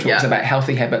Sarah talks about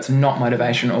healthy habits, not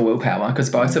motivation or willpower, because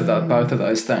both of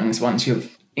those things, once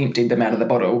you've emptied them out of the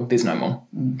bottle, there's no more.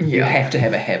 You have to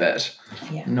have a habit,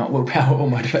 not willpower or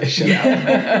motivation. You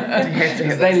have to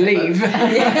have they leave.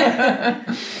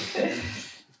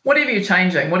 Whatever you're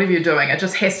changing, whatever you're doing, it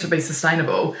just has to be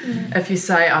sustainable. If you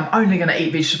say, I'm only going to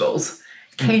eat vegetables,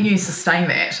 can you sustain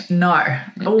that? No.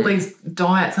 All these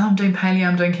diets, I'm doing paleo,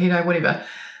 I'm doing keto, whatever,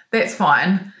 that's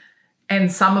fine.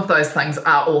 And some of those things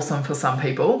are awesome for some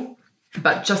people.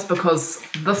 But just because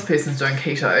this person's doing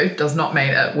keto does not mean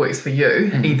it works for you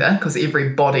either, because every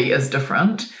body is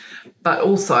different. But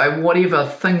also, whatever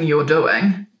thing you're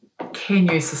doing, can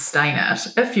you sustain it?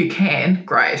 If you can,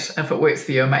 great. If it works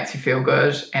for you and makes you feel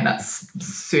good and it's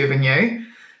serving you,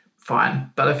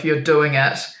 fine. But if you're doing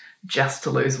it just to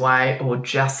lose weight or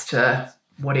just to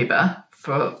whatever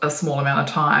for a small amount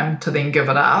of time to then give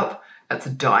it up, it's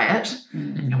a diet.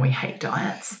 And we hate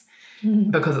diets.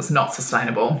 Because it's not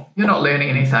sustainable. You're not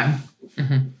learning anything.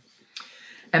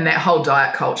 And that whole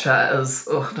diet culture is,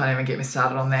 don't even get me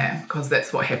started on that, because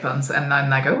that's what happens. And then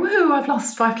they go, woo, I've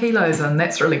lost 5 kilos and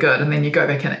that's really good. And then you go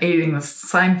back and eating the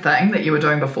same thing that you were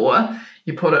doing before.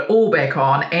 You put it all back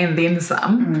on and then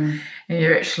some, and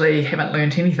you actually haven't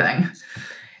learned anything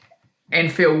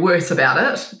and feel worse about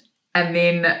it. And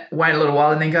then wait a little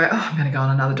while and then go, I'm going to go on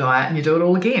another diet, and you do it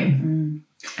all again.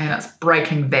 And it's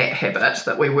breaking that habit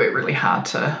that we work really hard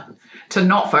to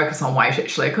not focus on weight,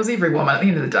 actually, because every woman, at the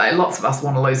end of the day, lots of us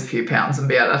want to lose a few pounds and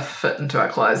be able to fit into our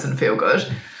clothes and feel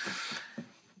good.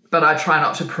 But I try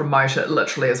not to promote it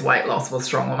literally as weight loss with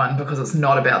Strong Woman, because it's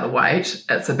not about the weight.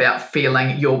 It's about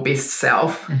feeling your best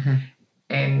self.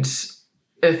 And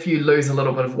if you lose a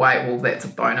little bit of weight, well, that's a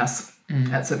bonus.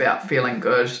 It's about feeling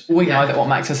good. We know that what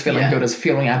makes us feeling good is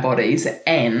feeling our bodies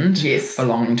and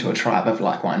belonging to a tribe of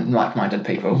like-minded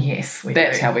people. Yes,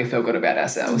 That's how we feel good about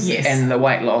ourselves. Yes. And the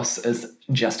weight loss is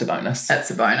just a bonus. It's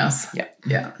a bonus.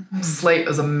 Yeah. Sleep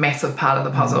is a massive part of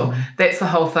the puzzle. That's the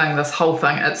whole thing. This whole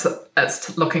thing,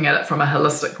 it's looking at it from a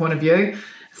holistic point of view.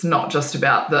 It's not just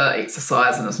about the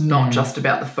exercise and it's not just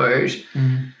about the food.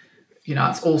 You know,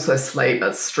 it's also sleep,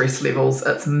 it's stress levels,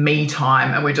 it's me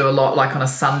time. And we do a lot, like on a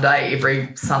Sunday,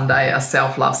 every Sunday, a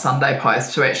self-love Sunday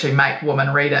post to actually make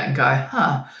women read it and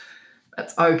go,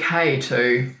 it's okay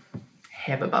to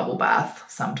have a bubble bath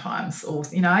sometimes, or,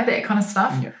 you know, that kind of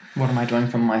stuff. Yeah. What am I doing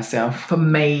for myself? For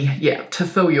me, to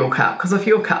fill your cup. Because if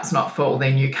your cup's not full,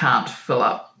 then you can't fill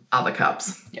up other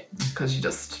cups. Yeah. Because you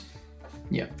just,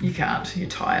 you can't. You're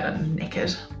tired and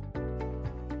knackered.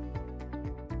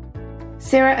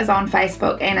 Sarah is on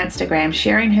Facebook and Instagram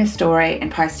sharing her story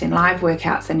and posting live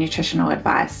workouts and nutritional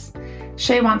advice.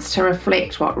 She wants to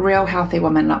reflect what real healthy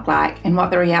women look like and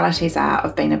what the realities are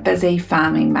of being a busy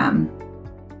farming mum.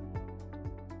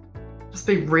 Just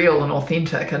be real and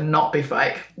authentic and not be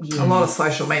fake. A lot of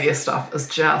social media stuff is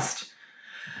just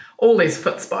all these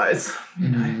fitspos, you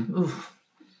know.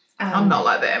 I'm not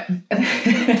like that.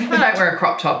 I don't wear a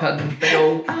crop top and be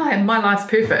all, and my life's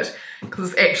perfect,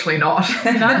 because it's actually not.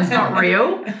 You know, it's not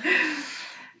real.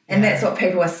 And that's what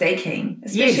people are seeking,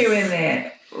 especially when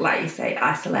they're, like you say,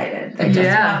 isolated. They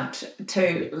just want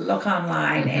to look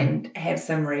online and have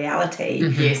some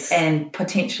reality and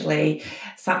potentially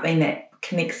something that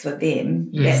connects with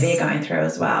them that they're going through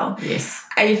as well. Yes.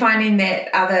 Are you finding that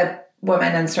other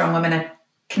women and strong women are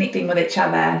connecting with each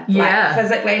other, like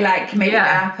physically, like meeting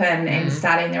up and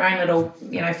starting their own little,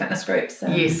 you know, fitness groups?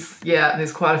 Yes,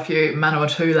 there's quite a few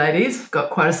Manawatu ladies. We've got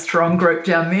quite a strong group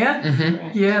down there.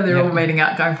 They're all meeting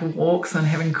up, going for walks and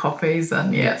having coffees,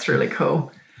 and it's really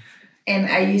cool. And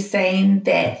are you seeing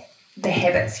that the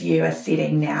habits you are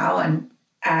setting now and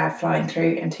are flowing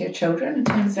through into your children in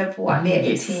terms of what they're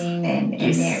eating and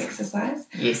their exercise?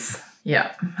 Yes,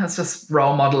 it's just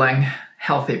role modelling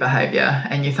healthy behaviour,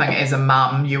 and you think as a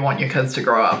mum you want your kids to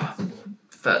grow up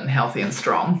fit and healthy and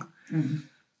strong.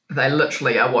 They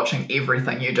literally are watching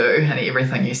everything you do and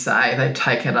everything you say. They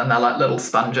take it and they're like little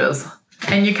sponges.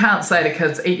 And you can't say to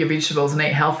kids, eat your vegetables and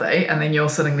eat healthy, and then you're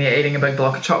sitting there eating a big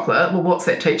block of chocolate. Well, what's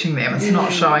that teaching them? It's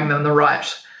not showing them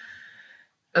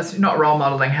it's not role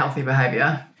modelling healthy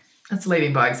behaviour. It's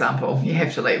leading by example. You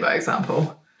have to lead by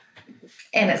example.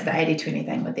 And it's the 80-20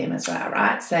 thing with them as well,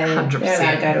 right? So 100%. they're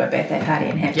allowed to go to a birthday party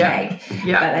and have cake, but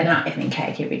they're not having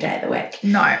cake every day of the week.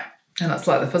 No. And it's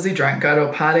like the fizzy drink. Go to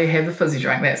a party, have the fizzy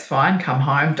drink. That's fine. Come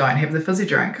home, don't have the fizzy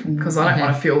drink. Because I don't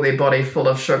want to fuel their body full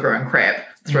of sugar and crap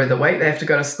through the week. They have to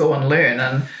go to school and learn,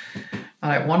 and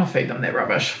I don't want to feed them that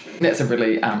rubbish. That's a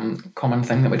really common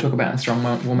thing that we talk about in Strong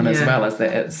Woman as well, is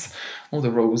that it's all the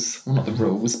rules, well, not the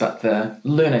rules, but the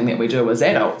learning that we do as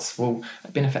adults, well,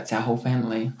 it benefits our whole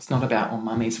family. It's not about,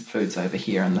 mummy's food's over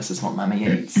here and this is what mummy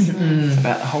eats. It's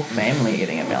about the whole family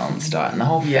eating a balanced diet and the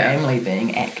whole family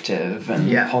being active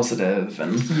and positive.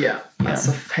 And it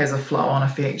has a flow-on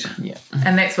effect. Yeah.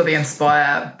 And that's what the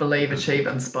inspire, believe, achieve,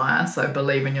 inspire. So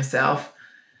believe in yourself,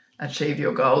 achieve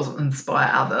your goals,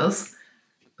 inspire others.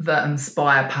 The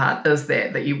inspire part is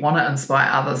that you want to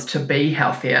inspire others to be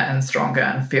healthier and stronger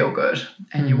and feel good.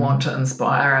 And you want to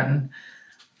inspire and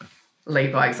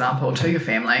lead by example to your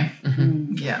family.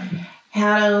 Yeah.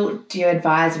 How do you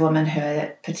advise women who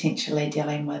are potentially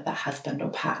dealing with a husband or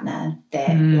partner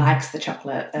that likes the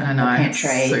chocolate in the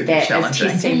pantry, that is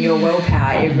testing your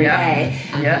willpower every day,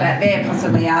 but they're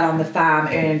possibly out on the farm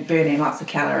burning lots of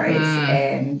calories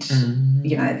and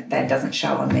you know, that doesn't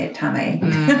show on their tummy.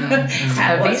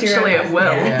 Eventually it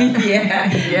will.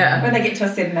 Yeah. When they get to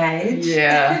a certain age.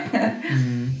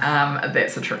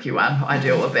 That's a tricky one. I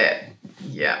deal with that.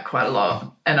 Yeah, quite a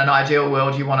lot. In an ideal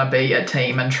world, you want to be a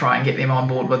team and try and get them on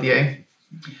board with you,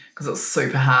 because it's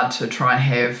super hard to try and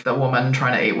have the woman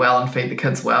trying to eat well and feed the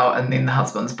kids well, and then the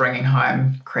husband's bringing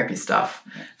home crappy stuff.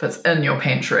 If it's in your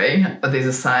pantry, there's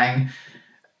a saying,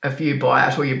 if you buy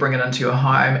it or you bring it into your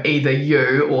home, either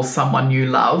you or someone you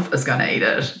love is going to eat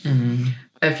it.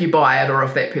 If you buy it, or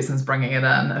if that person's bringing it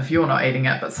in, if you're not eating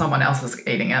it but someone else is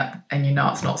eating it, and you know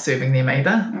it's not serving them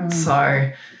either.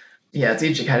 So it's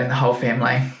educating the whole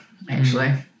family,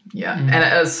 actually. And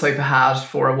it is super hard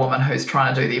for a woman who's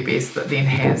trying to do their best that then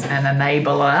has an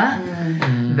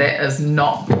enabler that is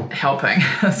not helping.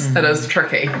 It is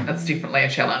tricky. It's definitely a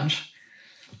challenge.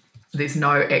 There's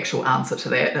no actual answer to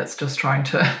that. It's just trying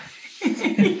to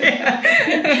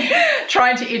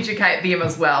trying to educate them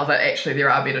as well that actually there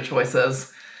are better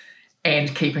choices,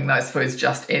 and keeping those foods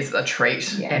just as a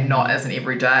treat and not as an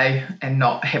everyday, and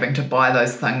not having to buy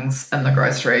those things in the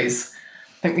groceries.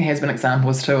 I think there has been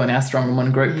examples too in our Strong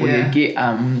Woman group where you get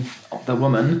the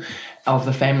woman of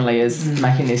the family is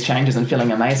making these changes and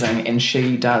feeling amazing, and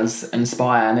she does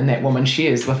inspire, and then that woman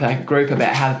shares with her group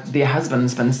about how their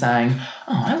husband's been saying,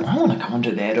 I want to come and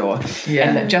do that,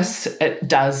 and it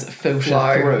does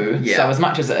filter through. So as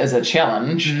much as it is a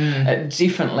challenge, it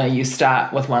definitely, you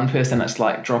start with one person, it's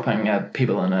like dropping a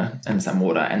pebble in some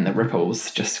water, and the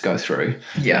ripples just go through.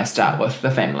 They start with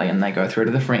the family and they go through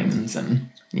to the friends,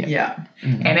 and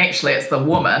and actually it's the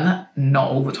woman, not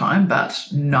all the time, but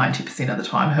 90% of the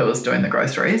time, who is doing the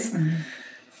groceries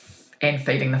and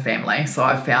feeding the family. So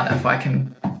I've found if I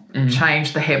can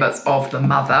change the habits of the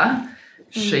mother,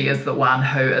 she is the one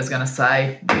who is going to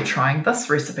say, we're trying this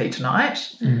recipe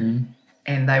tonight, and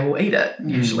they will eat it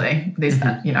usually. There's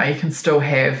you can still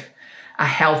have a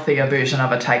healthier version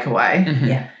of a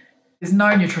takeaway. There's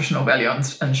no nutritional value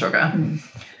in sugar.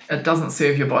 It doesn't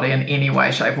serve your body in any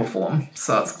way, shape or form.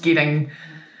 So it's getting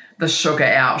the sugar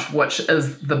out, which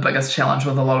is the biggest challenge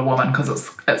with a lot of women, because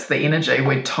it's the energy.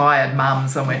 We're tired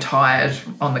mums and we're tired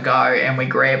on the go, and we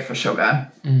grab for sugar.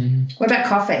 What about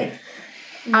coffee?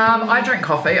 I drink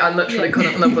coffee. I literally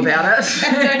couldn't live without it.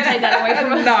 Don't take that away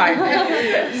from us.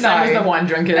 No. Same as the wine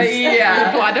drinkers.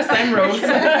 Apply the same rules.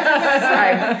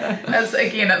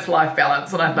 Same. It's life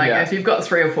balance. And I think if you've got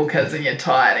 3 or 4 kids and you're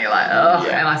tired and you're like,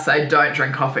 and I say don't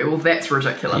drink coffee, well, that's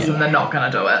ridiculous, and they're not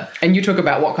going to do it. And you talk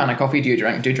about what kind of coffee do you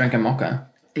drink? Do you drink a mocha?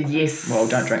 Yes. Well,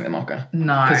 don't drink the mocha.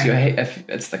 No. Because if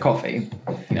it's the coffee,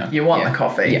 you want the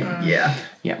coffee. Yeah.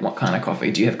 What kind of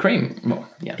coffee? Do you have cream? Well,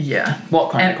 yeah.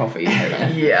 What kind of coffee are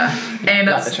you having? And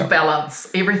it's balance.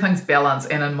 Everything's balance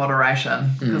and in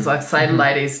moderation. Because I say to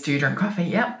ladies, do you drink coffee?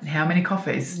 Yep. How many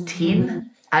coffees? 10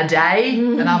 a day?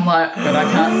 And I'm like, but I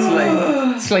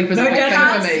can't sleep. Sleep is a big thing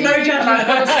for me. No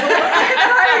judgment.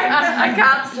 I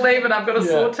can't sleep, and I've got a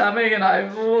sore tummy, and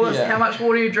how much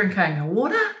water are you drinking?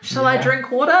 Water? Shall I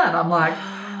drink water? And I'm like,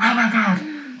 oh my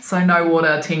God. So no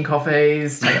water, 10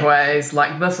 coffees, takeaways.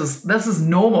 Like this is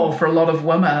normal for a lot of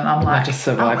women, and I'm like, just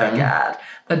surviving. Oh my God.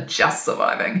 are just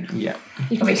surviving. Yeah.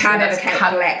 We can't that's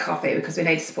advocate black coffee because we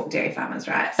need to support dairy farmers,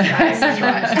 right? So, That's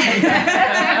right.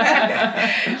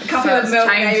 coffee So with it's milk,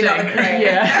 maybe not the changing. cream.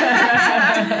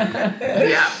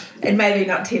 Yeah. And maybe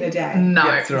not 10 a day. No.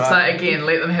 That's right. So again,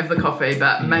 let them have the coffee,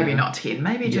 but maybe not 10,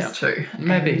 maybe just 2.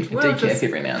 Maybe And we'll decaf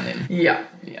every now and then. Yeah.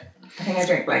 Yeah. I think I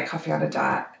drank black coffee on a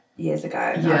diet years ago.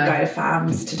 And Yeah. I'd go to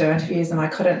farms to do interviews and I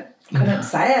couldn't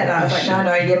say it. I was like,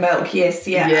 no, your milk, yes,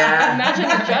 yeah. Yeah. Imagine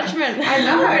the judgment. I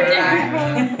know, right?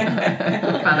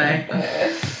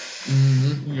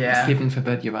 Funny. Yeah. Heaven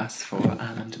forbid you ask for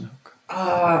almond milk.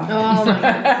 Oh, Oh my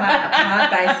God.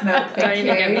 plant-based milk, thank Don't you.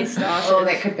 even get me started. Oh,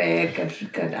 that could be a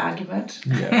good argument.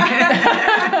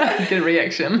 Yeah. Good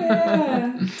reaction.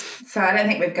 So I don't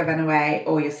think we've given away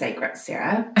all your secrets,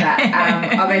 Sarah. But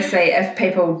obviously, if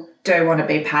people do want to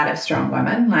be part of Strong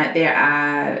Women, like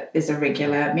there's a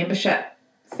regular membership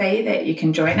fee that you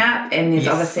can join up, and there's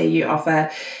obviously you offer,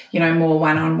 more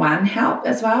one-on-one help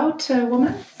as well to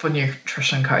women. For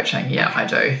nutrition coaching, yeah, I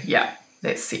do. Yeah.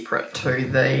 That's separate to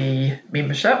the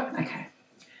membership. Okay.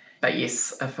 But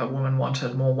yes, if a woman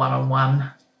wanted more one-on-one,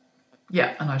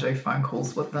 yeah, and I do phone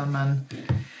calls with them and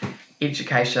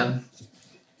education.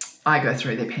 I go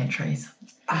through their pantries.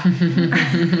 Which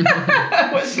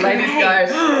ladies go,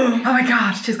 oh my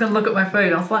God, she's going to look at my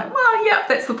food. I was like, well, yeah,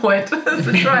 that's the point, is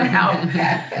to try and help.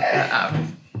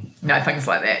 Things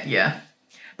like that, yeah.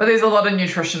 But there's a lot of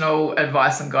nutritional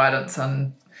advice and guidance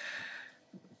and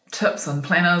tips and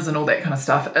planners and all that kind of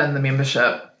stuff in the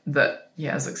membership that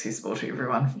is accessible to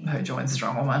everyone who joins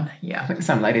Strong Woman. I think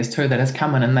some ladies too that has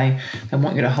come in and they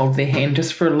want you to hold their hand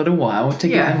just for a little while to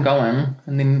get them going,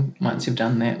 and then once you've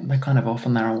done that they're kind of off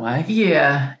and they're away.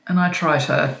 And I try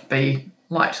to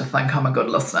like to think I'm a good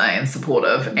listener and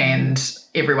supportive, and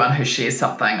everyone who shares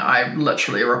something I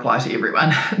literally reply to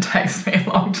everyone. It takes me a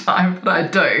long time, but I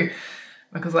do,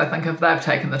 because I think if they've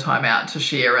taken the time out to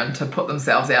share and to put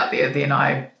themselves out there, then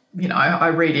I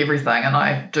read everything and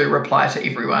I do reply to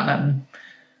everyone, and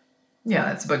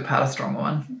that's a big part of Strong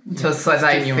Woman. Just so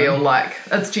they genuine. feel like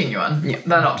it's genuine. Yeah.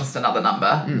 They're not just another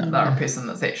number. No. They're a person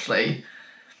that's actually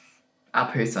a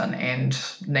person and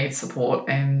needs support,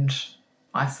 and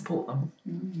I support them.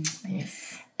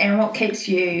 Yes. And what keeps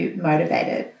you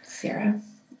motivated, Sarah?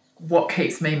 What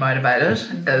keeps me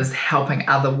motivated is helping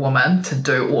other women to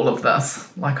do all of this.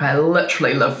 Like, I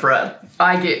literally live for it.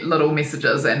 I get little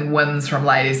messages and wins from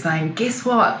ladies saying, guess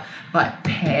what? Like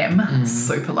Pam,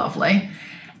 super lovely.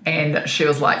 And she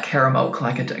was like caramel,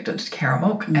 like addicted to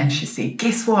caramel. And she said,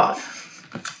 guess what?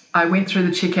 I went through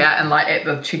the checkout, and like at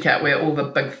the checkout where all the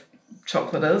big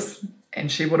chocolate is,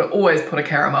 and she would have always put a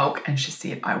caramel, and she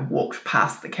said, I walked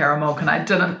past the caramel and I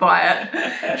didn't buy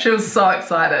it. She was so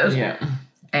excited. Yeah.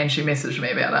 And she messaged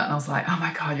me about it, and I was like, oh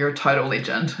my God, you're a total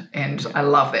legend. And I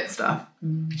love that stuff.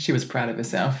 She was proud of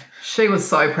herself. She was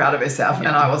so proud of herself, and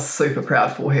I was super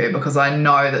proud for her, because I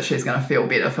know that she's going to feel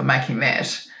better for making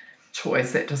that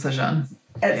choice, that decision.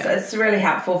 It's really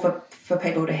helpful for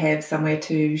people to have somewhere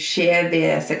to share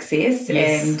their success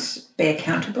and be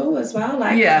accountable as well. So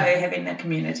having a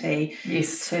community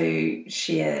to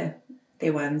share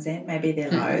their wins and maybe their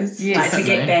lows. Yes. Like to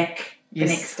get back the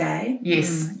next day.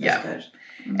 Yes, That's good.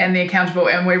 And they're accountable,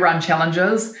 and we run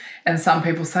challenges, and some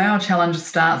people say, challenge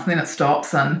starts and then it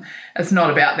stops, and it's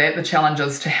not about that. The challenge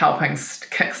is to helping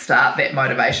kickstart that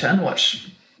motivation,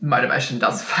 which motivation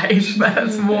does fade, but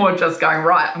it's more just going,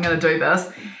 right, I'm going to do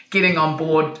this, getting on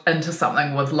board into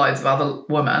something with loads of other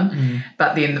women,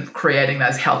 but then creating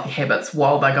those healthy habits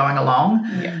while they're going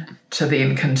along to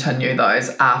then continue those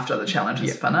after the challenge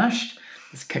is finished.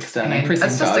 It's kickstart.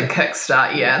 It's just a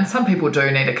kickstart, and some people do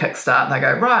need a kickstart. They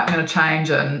go, right, I'm going to change,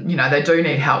 and they do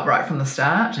need help right from the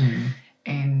start.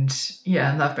 And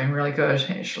they've been really good,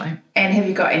 actually. And have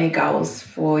you got any goals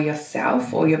for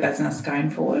yourself or your business going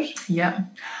forward? Yeah,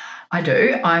 I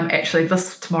do. I'm actually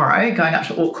tomorrow going up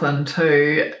to Auckland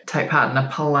to take part in a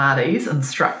Pilates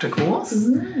instructor course.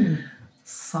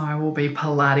 So I will be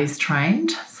Pilates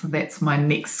trained. So that's my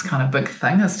next kind of big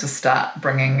thing, is to start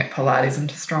bringing Pilates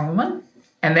into Strong Women.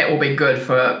 And that will be good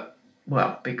for,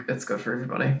 it's good for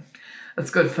everybody.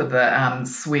 It's good for the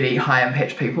sweaty,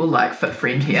 high-impact people like Fit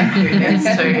Friend here, who needs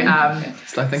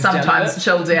to sometimes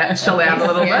chill out a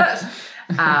little bit.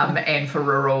 And for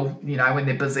rural, when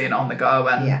they're busy and on the go,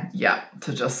 and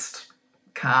to just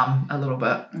calm a little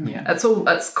bit.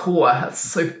 It's core. It's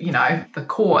super, the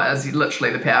core is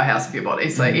literally the powerhouse of your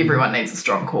body. So everyone needs a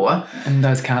strong core. And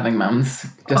those carving mums,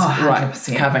 just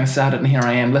 100%. Carving started, and here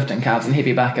I am lifting calves and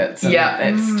heavy buckets. And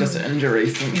that's just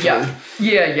injury central.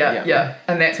 Yeah.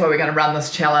 And that's why we're going to run this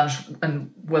challenge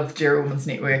with Dairy Women's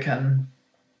Network in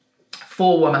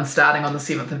for women starting on the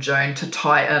 7th of June to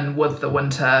tie in with the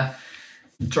winter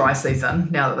dry season,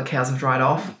 now that the cows have dried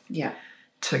off. Yeah.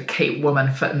 To keep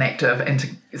women fit and active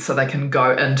and so they can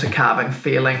go into calving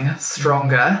feeling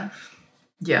stronger.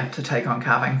 Yeah, to take on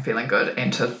calving feeling good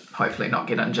and to hopefully not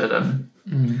get injured and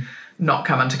not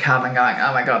come into calving going,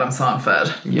 oh my God, I'm so unfit.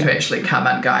 To actually come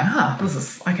in going,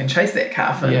 I can chase that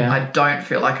calf and I don't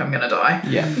feel like I'm going to die.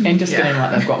 Yeah, and just feeling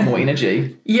like they've got more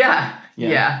energy.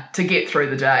 Yeah, to get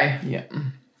through the day. Yeah.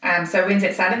 So when's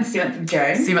it starting? 7th of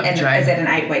June? 7th of June. Is that an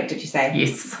 8-week, did you say?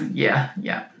 Yes,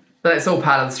 yeah. But it's all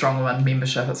part of the Strong Woman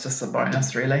membership. It's just a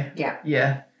bonus, really. Yeah.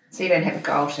 Yeah. So you don't have a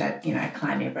goal to,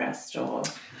 climb Everest or...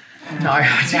 No, I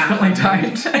definitely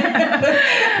don't.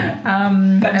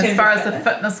 As far as the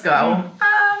fitness goal,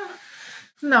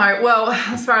 no. Well,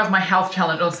 as far as my health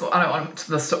challenge, I don't want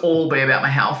this to all be about my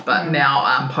health, but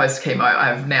now post chemo,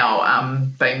 I've now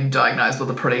been diagnosed with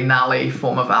a pretty gnarly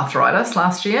form of arthritis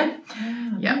last year.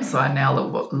 So I now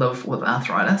live with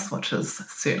arthritis, which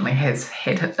certainly has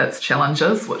had its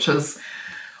challenges, which is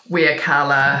where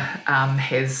Carla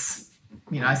has,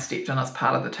 stepped in as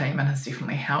part of the team and has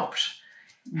definitely helped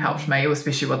me,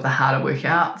 especially with the harder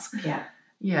workouts.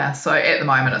 Yeah, so at the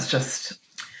moment it's just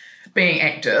being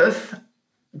active,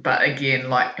 but again,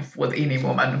 like with any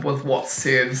woman, with what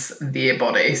serves their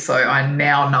body. So I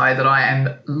now know that I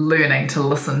am learning to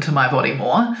listen to my body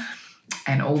more.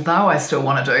 And although I still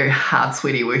want to do hard,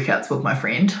 sweaty workouts with my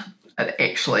friend, it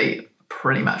actually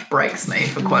pretty much breaks me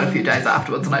for quite a few days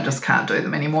afterwards, and I just can't do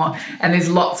them anymore. And there's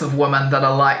lots of women that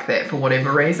are like that for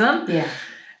whatever reason. Yeah.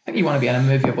 I think you want to be able to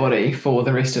move your body for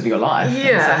the rest of your life. Yeah.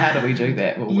 And so how do we do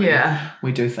that? Well,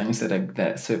 we do things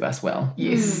that serve us well.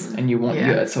 Yes. And you want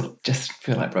you sort of just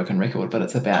feel like broken record, but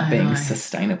it's about being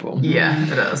sustainable.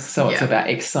 Yeah, it is. So it's about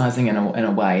exercising in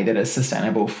a way that is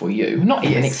sustainable for you. Not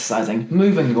even exercising,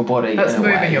 moving your body. It's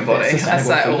moving your body. I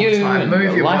say all the time,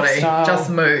 move your lifestyle. body.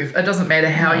 Just move. It doesn't matter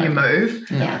how you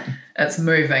move. Yeah. It's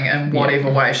moving in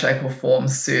whatever way, shape or form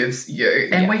serves you.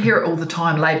 And we hear it all the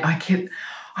time.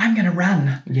 I'm going to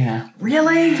run. Yeah.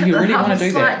 Really? Do you really want to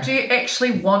do that? Do you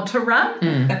actually want to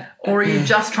run? Or are you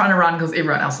just trying to run because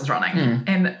everyone else is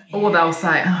running? Or they'll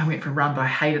say, I went for a run, but I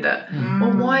hated it.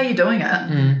 Well, why are you doing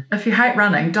it? If you hate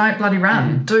running, don't bloody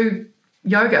run. Do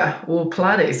yoga or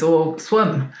Pilates or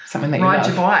swim. Something that you ride love.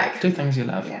 Your bike. Do things you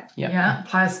love. Yeah.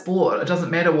 Play a sport. It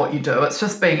doesn't matter what you do. It's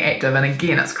just being active. And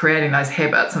again, it's creating those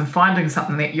habits and finding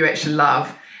something that you actually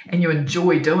love and you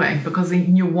enjoy doing, because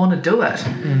then you want to do it.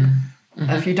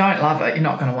 If you don't love it, you're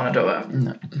not going to want to do it.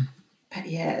 No. But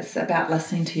it's about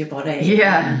listening to your body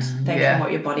and thinking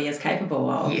what your body is capable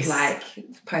of. Yes. Like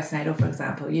postnatal, for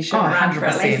example, you shouldn't run for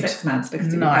at least 6 months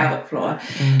because of your pelvic floor.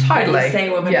 Totally. But you see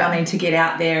women wanting to get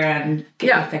out there and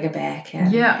get their figure back,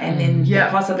 and then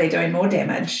they're possibly doing more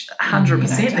damage.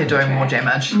 100% they're doing more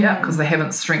damage. Because they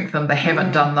haven't strengthened, they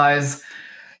haven't done those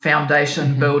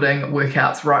foundation building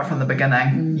workouts right from the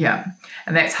beginning.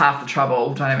 And that's half the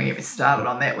trouble. Don't even get me started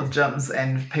on that with gyms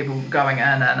and people going in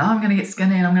and I'm going to get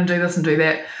skinny and I'm going to do this and do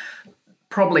that.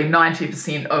 Probably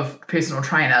 90% of personal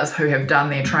trainers who have done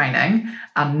their training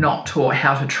are not taught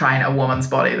how to train a woman's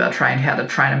body. They're trained how to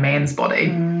train a man's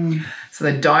body. So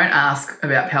they don't ask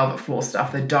about pelvic floor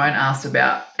stuff. They don't ask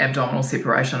about abdominal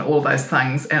separation, all of those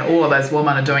things. And all of those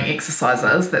women are doing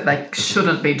exercises that they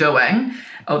shouldn't be doing,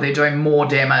 or they're doing more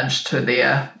damage to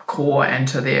their core and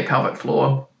to their pelvic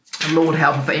floor. Lord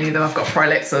help if any of them have got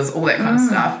prolapses, all that kind of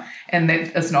stuff. And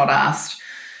that is not asked.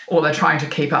 Or they're trying to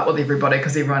keep up with everybody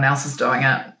because everyone else is doing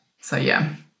it. So,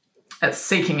 it's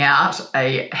seeking out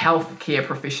a healthcare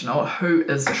professional who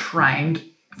is trained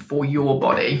for your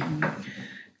body.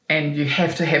 And you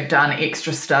have to have done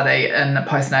extra study in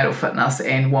postnatal fitness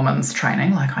and women's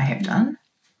training, like I have done,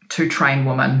 to train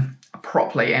women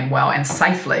properly and well and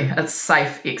safely. It's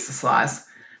safe exercise.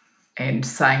 And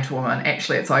saying to women,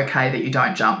 actually, it's okay that you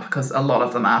don't jump, because a lot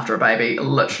of them after a baby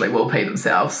literally will pee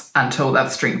themselves until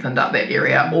they've strengthened up that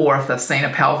area, or if they've seen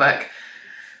a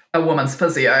woman's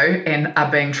physio and are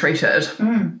being treated,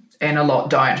 and a lot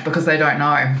don't because they don't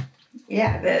know.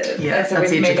 That's a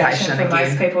recommendation for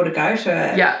most people to go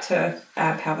to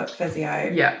pelvic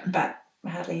physio, but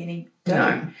hardly any do.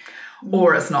 No.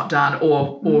 Or it's not done,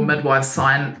 or midwives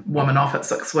sign women off at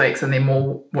 6 weeks and they're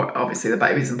more, obviously the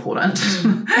baby's important,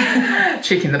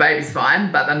 checking the baby's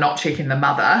fine, but they're not checking the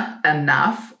mother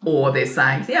enough, or they're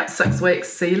saying, 6 weeks,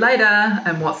 see you later,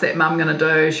 and what's that mum going to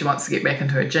do? She wants to get back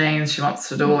into her jeans, she wants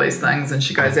to do all these things, and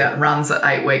she goes out and runs at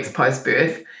 8 weeks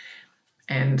post-birth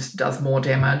and does more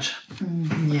damage.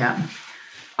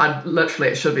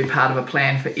 It should be part of a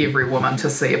plan for every woman to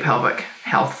see a pelvic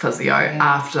health physio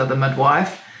after the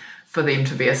midwife, for them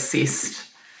to be assessed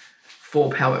for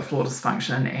pelvic floor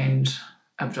dysfunction and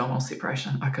abdominal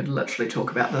separation. I could literally talk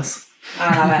about this.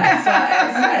 I love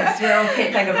it. It's a real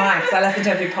pet thing of mine because I listened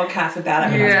to a few podcasts about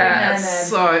it when I was Yeah, pregnant, it's and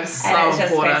so it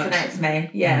just important. fascinates me.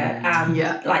 Yeah.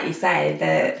 Yeah. Like you say,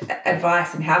 the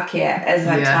advice in healthcare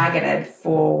isn't Yeah. targeted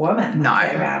for women. No.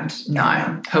 Around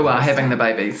Who are having the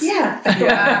babies. Yeah,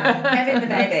 having the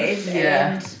babies,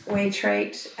 Yeah. and we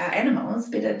treat our animals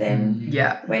better than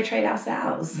Yeah. we treat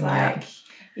ourselves. Like,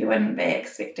 you wouldn't be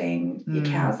expecting your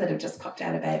cows that have just popped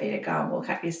out a baby to go and walk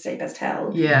up your steepest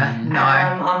hill. Yeah. No.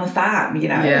 On the farm,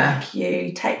 Yeah. like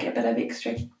you take a bit of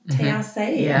extra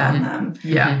TLC Yeah. on them.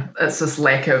 Yeah, it's this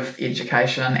lack of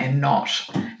education and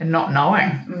not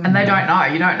knowing, and they don't know.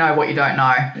 You don't know what you don't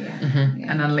know,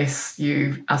 and unless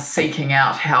you are seeking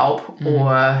out help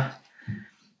or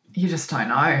you just don't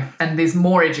know. And there's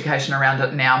more education around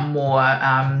it now, more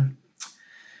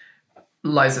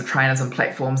loads of trainers and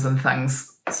platforms and things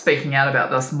speaking out about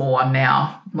this more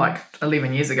now. Like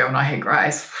 11 years ago when I had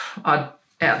Grace, I'd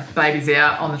out babies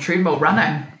out on the treadmill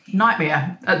running.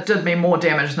 Nightmare. It did me more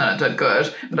damage than it did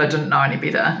good, but I didn't know any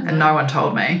better, and no one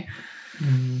told me.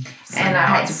 So And now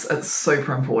I hate it's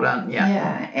super important.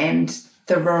 Yeah, and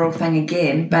the rural thing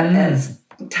again, but it's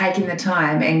taking the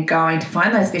time and going to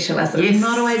find those specialists. It's Yes.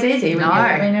 not always easy when No.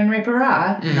 you're living in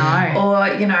Reparara. No. Or,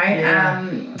 Yeah.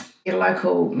 your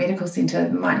local medical centre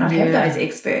might not have Yeah. those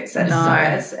experts. And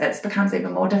No. so it becomes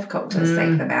even more difficult to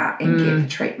seek them out and get the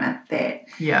treatment that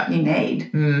Yeah. you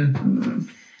need.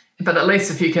 But at least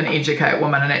if you can educate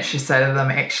women and actually say to them,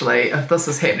 actually, if this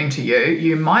is happening to you,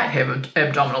 you might have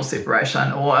abdominal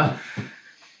separation, or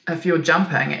if you're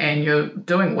jumping and you're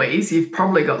doing wheeze, you've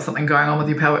probably got something going on with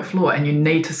your pelvic floor and you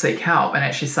need to seek help, and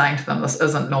actually saying to them, this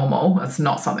isn't normal, it's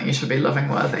not something you should be living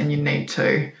with, and you need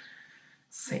to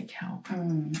seek help.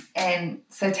 And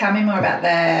so tell me more about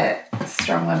the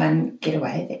Strong Women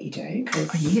Getaway that you do,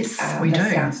 because yes, we this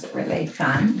do. sounds really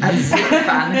fun. It's super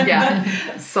fun, yeah.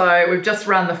 So we've just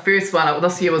run the first one.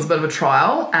 This year was a bit of a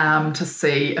trial to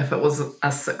see if it was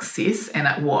a success, and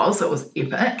it was. It was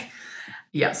epic.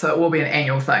 Yeah, so it will be an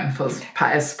annual thing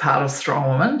as part of Strong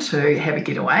Women to have a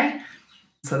getaway.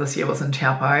 So this year was in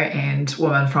Taupo, and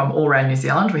women from all around New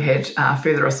Zealand. We had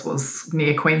furthest was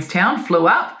near Queenstown, flew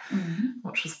up,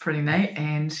 which was pretty neat,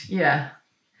 and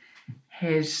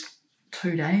had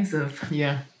 2 days of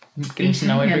Getting to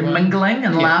know eating and everyone. mingling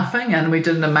and laughing, and we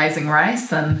did an amazing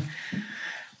race, and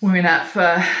we went out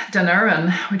for dinner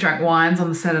and we drank wines on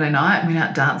the Saturday night and went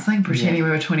out dancing, pretending we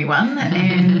were 21,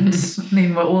 and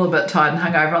then we're all a bit tired and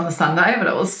hungover on the Sunday, but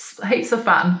it was heaps of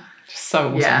fun.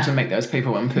 So awesome to meet those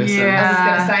people in person. Yeah. I was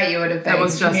going to say you would have been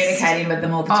was just- communicating with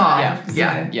them all the time.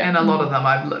 Yeah. And a lot of them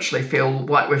I literally feel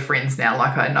like we're friends now,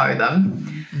 like I know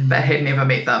them, but had never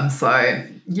met them. So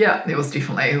yeah, there was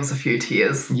a few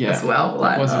tears as well.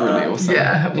 Like, it was really awesome.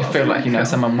 Yeah, You feel like you know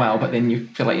someone well, but then you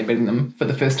feel like you're meeting them for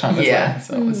the first time as well.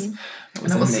 So it was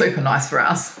And it was super nice for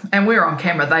us. And we're on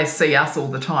camera. They see us all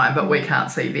the time, but we can't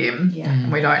see them. Yeah.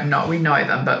 We don't know. We know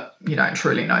them, but you don't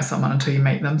truly know someone until you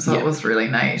meet them. So it was really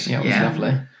neat. Yeah, it was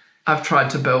lovely. I've tried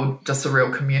to build just a real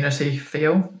community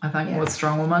feel, I think, with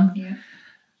Strong Women. Yeah.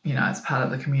 You know, it's part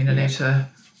of the community to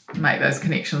make those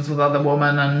connections with other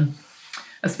women, and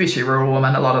especially rural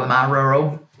women. A lot of them are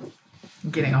rural.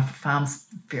 Getting off the farm's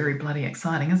very bloody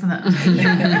exciting, isn't it?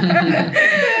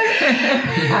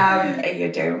 You're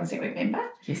a Dairy Women's Network member.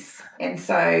 Yes. And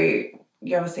so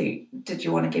you obviously, did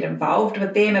you want to get involved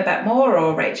with them a bit more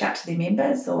or reach out to their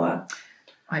members or?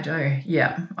 I do,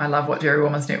 yeah. I love what Dairy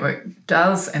Women's Network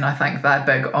does, and I think they're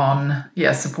big on,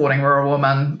 supporting rural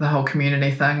women, the whole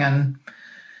community thing, and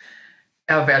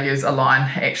our values align,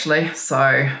 actually.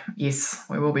 So, yes,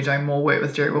 we will be doing more work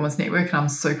with Dairy Women's Network, and I'm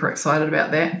super excited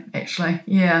about that, actually.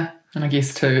 Yeah. And I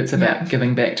guess too, it's about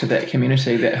giving back to that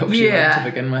community that helped you to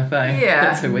begin with. Yeah.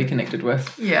 That's who we connected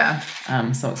with. Yeah.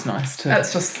 So it's nice to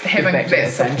It's just give having back to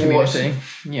that same support. community.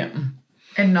 Yeah.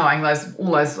 And knowing a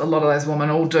lot of those women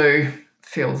all do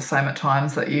feel the same at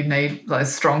times, that you need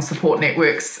those strong support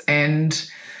networks, and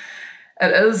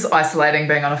it is isolating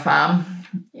being on a farm.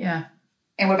 Yeah.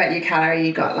 And what about you, Carla?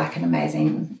 You got like an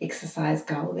amazing exercise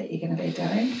goal that you're going to be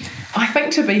doing? I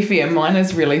think, to be fair, mine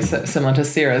is really similar to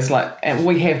Sarah's. And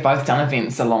we have both done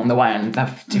events along the way, and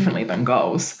they've definitely been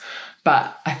goals.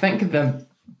 But I think the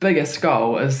biggest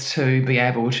goal is to be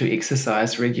able to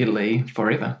exercise regularly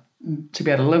forever. To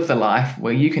be able to live the life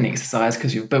where you can exercise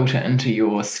because you've built it into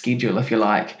your schedule, if you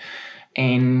like,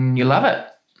 and you love it.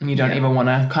 And you don't even want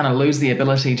to kind of lose the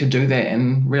ability to do that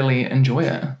and really enjoy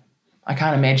it. I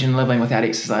can't imagine living without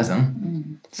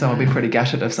exercising. So I'll be pretty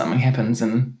gutted if something happens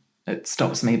and it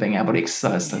stops me being able to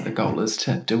exercise. So the goal is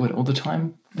to do it all the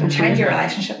time. It'll change your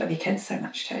relationship with your kids so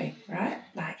much too, right?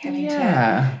 Like having having to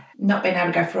Yeah. not being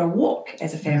able to go for a walk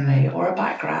as a family or a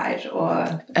bike ride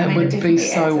or... It would be definitely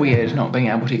so adds weird not being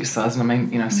able to exercise. And I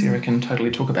mean, Sarah can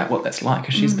totally talk about what that's like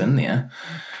because she's been there.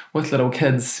 With little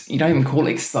kids, you don't even call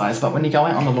it exercise, but when you go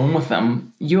out on the lawn with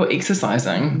them, you're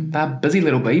exercising. They're busy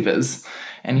little beavers.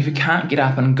 And if you can't get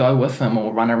up and go with them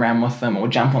or run around with them or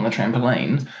jump on the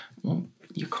trampoline, well,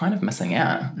 you're kind of missing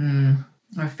out.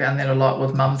 I've found that a lot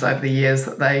with mums over the years,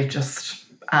 that they just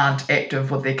aren't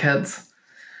active with their kids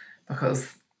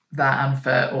because they're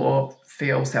unfit or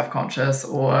feel self-conscious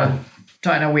or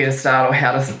don't know where to start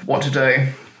or what to do.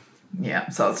 Yeah,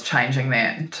 so it's changing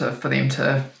that for them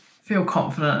to feel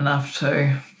confident enough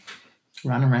to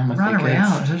Run around with run their kids.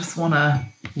 around. I just want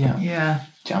to,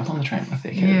 Jump on the tramp with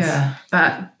their kids. yeah.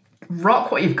 But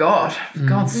rock what you've got. For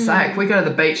God's sake, we go to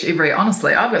the beach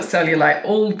honestly, I've got cellulite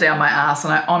all down my ass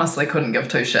and I honestly couldn't give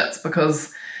two shits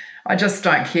because I just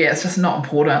don't care. It's just not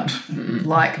important.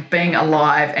 Like being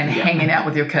alive and hanging out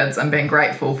with your kids and being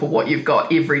grateful for what you've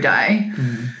got every day.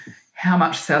 How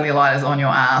much cellulite is on your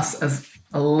ass is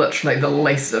literally the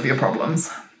least of your problems.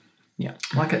 Yeah.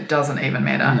 Like it doesn't even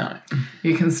matter. No.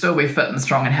 You can still be fit and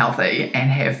strong and healthy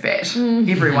and have fat.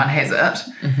 Everyone has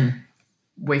it.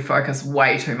 We focus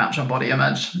way too much on body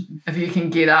image. If you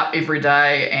can get up every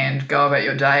day and go about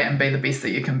your day and be the best that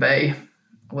you can be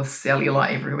with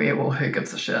cellulite everywhere, well, who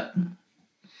gives a shit?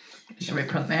 Should we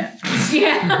print that?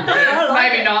 Yeah.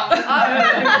 Maybe not.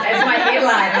 That's my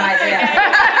headline right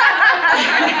there.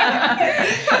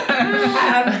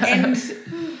 And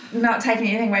not taking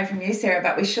anything away from you, Sarah,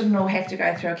 but we shouldn't all have to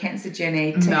go through a cancer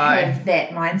journey to have that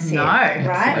mindset,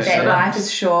 right? That shouldn't. life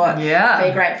is short. Yeah.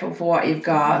 Be grateful for what you've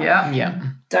got. Yeah.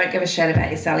 Don't give a shit about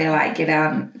your cellulite. Get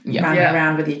out and run Yeah.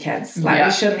 around with your kids. Like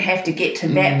we shouldn't have to get to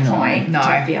that point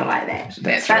to feel like that.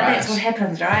 That's but right. that's what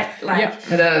happens, right? Like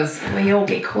It is. we all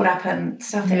get caught up in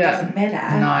stuff that doesn't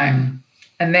matter. No.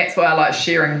 And that's why I like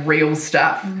sharing real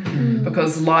stuff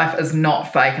because life is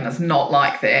not fake and it's not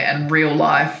like that. And real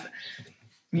life,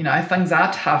 things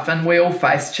are tough and we all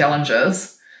face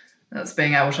challenges. It's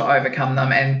being able to overcome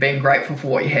them and being grateful for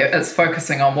what you have. It's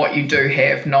focusing on what you do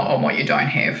have, not on what you don't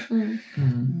have.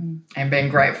 And being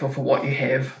grateful for what you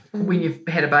have. When you've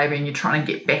had a baby and you're trying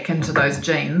to get back into those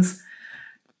genes,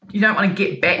 you don't want to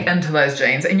get back into those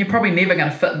jeans and you're probably never going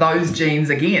to fit those jeans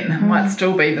again. It might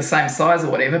still be the same size or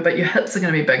whatever, but your hips are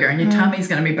going to be bigger and your tummy's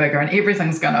going to be bigger and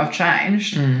everything's going to have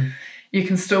changed. You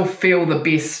can still feel the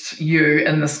best you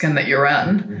in the skin that you're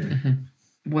in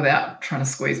without trying to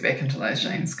squeeze back into those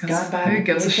jeans because who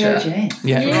gives a shit?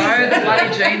 Yeah. Throw the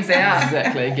bloody jeans out.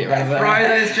 Exactly. Get rid of it. Throw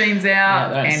those jeans out Yeah,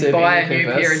 they don't and serve buy a any new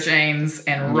purpose. pair of jeans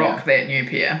and rock that new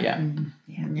pair.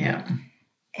 Yeah.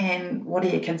 And what are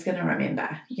your kids going to remember?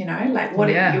 Like what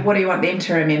do you want them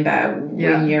to remember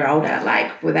when you're older?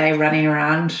 Like were they running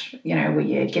around? Were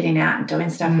you getting out and doing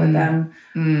stuff with them,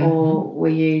 or were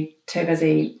you too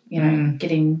busy?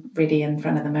 Getting ready in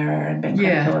front of the mirror and being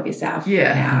critical of yourself for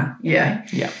an hour. You know?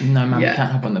 No, mum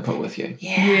can't hop in the pool with you.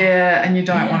 Yeah, and you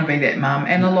don't want to be that mum.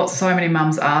 And so many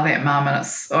mums are that mum, and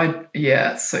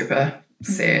it's super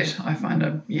sad. I find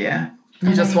it. Yeah,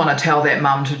 you just want to tell that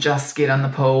mum to just get in the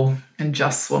pool and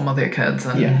just swim with her kids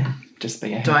and just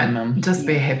be a happy mum. Just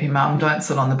be a happy mum. Don't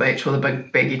sit on the beach with a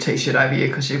big baggy t-shirt over you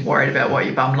because you're worried about what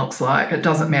your bum looks like. It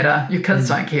doesn't matter. Your kids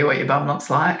don't care what your bum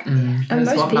looks like. And It's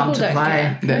most what people mum to don't play.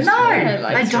 care.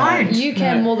 They don't. You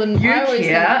care more than You I always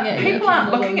care. think. People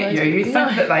aren't looking at you. You think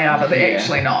that they are, but they're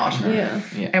actually not. Yeah.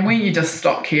 And when you just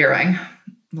stop caring,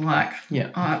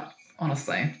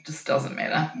 honestly, it just doesn't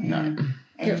matter. No.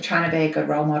 And you're trying to be a good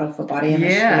role model for body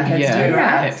image for your kids Yeah. too,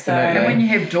 right? Absolutely. And when you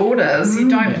have daughters, you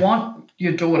don't want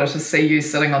your daughter to see you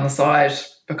sitting on the side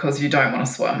because you don't want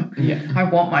to swim. I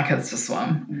want my kids to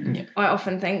swim. I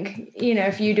often think,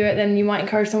 if you do it, then you might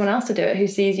encourage someone else to do it who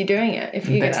sees you doing it. If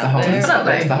you That's get the out whole there. That's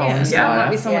the whole There inspire.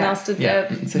 might be someone else to do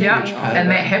it. It's a huge part of And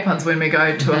that it. happens when we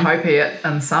go to a Hopi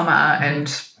in summer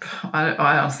and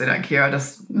I honestly don't care. I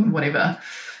just, whatever.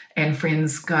 And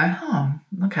friends go, oh,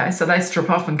 okay, so they strip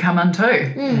off and come in too.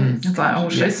 It's like, oh,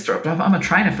 she's stripped off. I'm a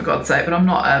trainer, for God's sake, but I'm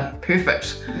not a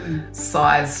perfect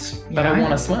sized, But I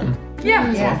want to swim.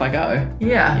 Yeah. So off I go.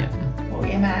 Yeah. Well,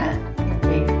 Emma,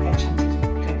 we mentioned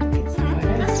go get some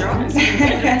photos.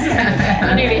 That's right.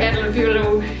 I nearly had a few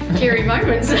little teary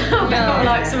moments.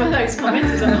 Like some of those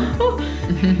comments. It's like, oh,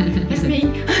 it's me.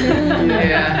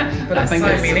 Yeah. But I it's think so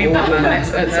it's many all, women.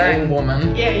 That's the it's thing. all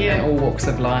woman. Yeah. In all walks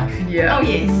of life. Yeah. Oh,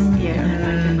 yes. Yeah,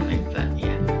 definitely.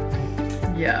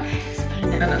 But Yeah.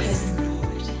 and it's-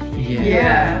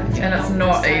 Yeah. And it's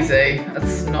not easy.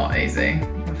 It's not easy.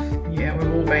 Yeah,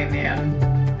 we've all been there.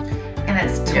 And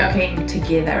it's talking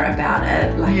together about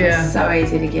it. Like it's so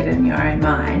easy to get in your own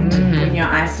mind when you're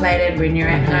isolated, when you're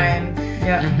at home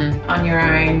on your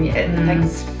own.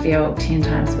 Things feel 10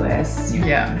 times worse.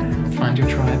 Find your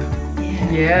tribe.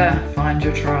 Find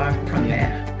your tribe from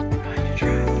there. Find your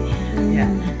tribe.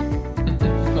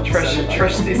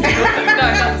 Trish says no, not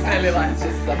necessarily like it's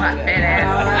just some badass.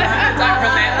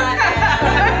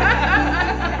 Don't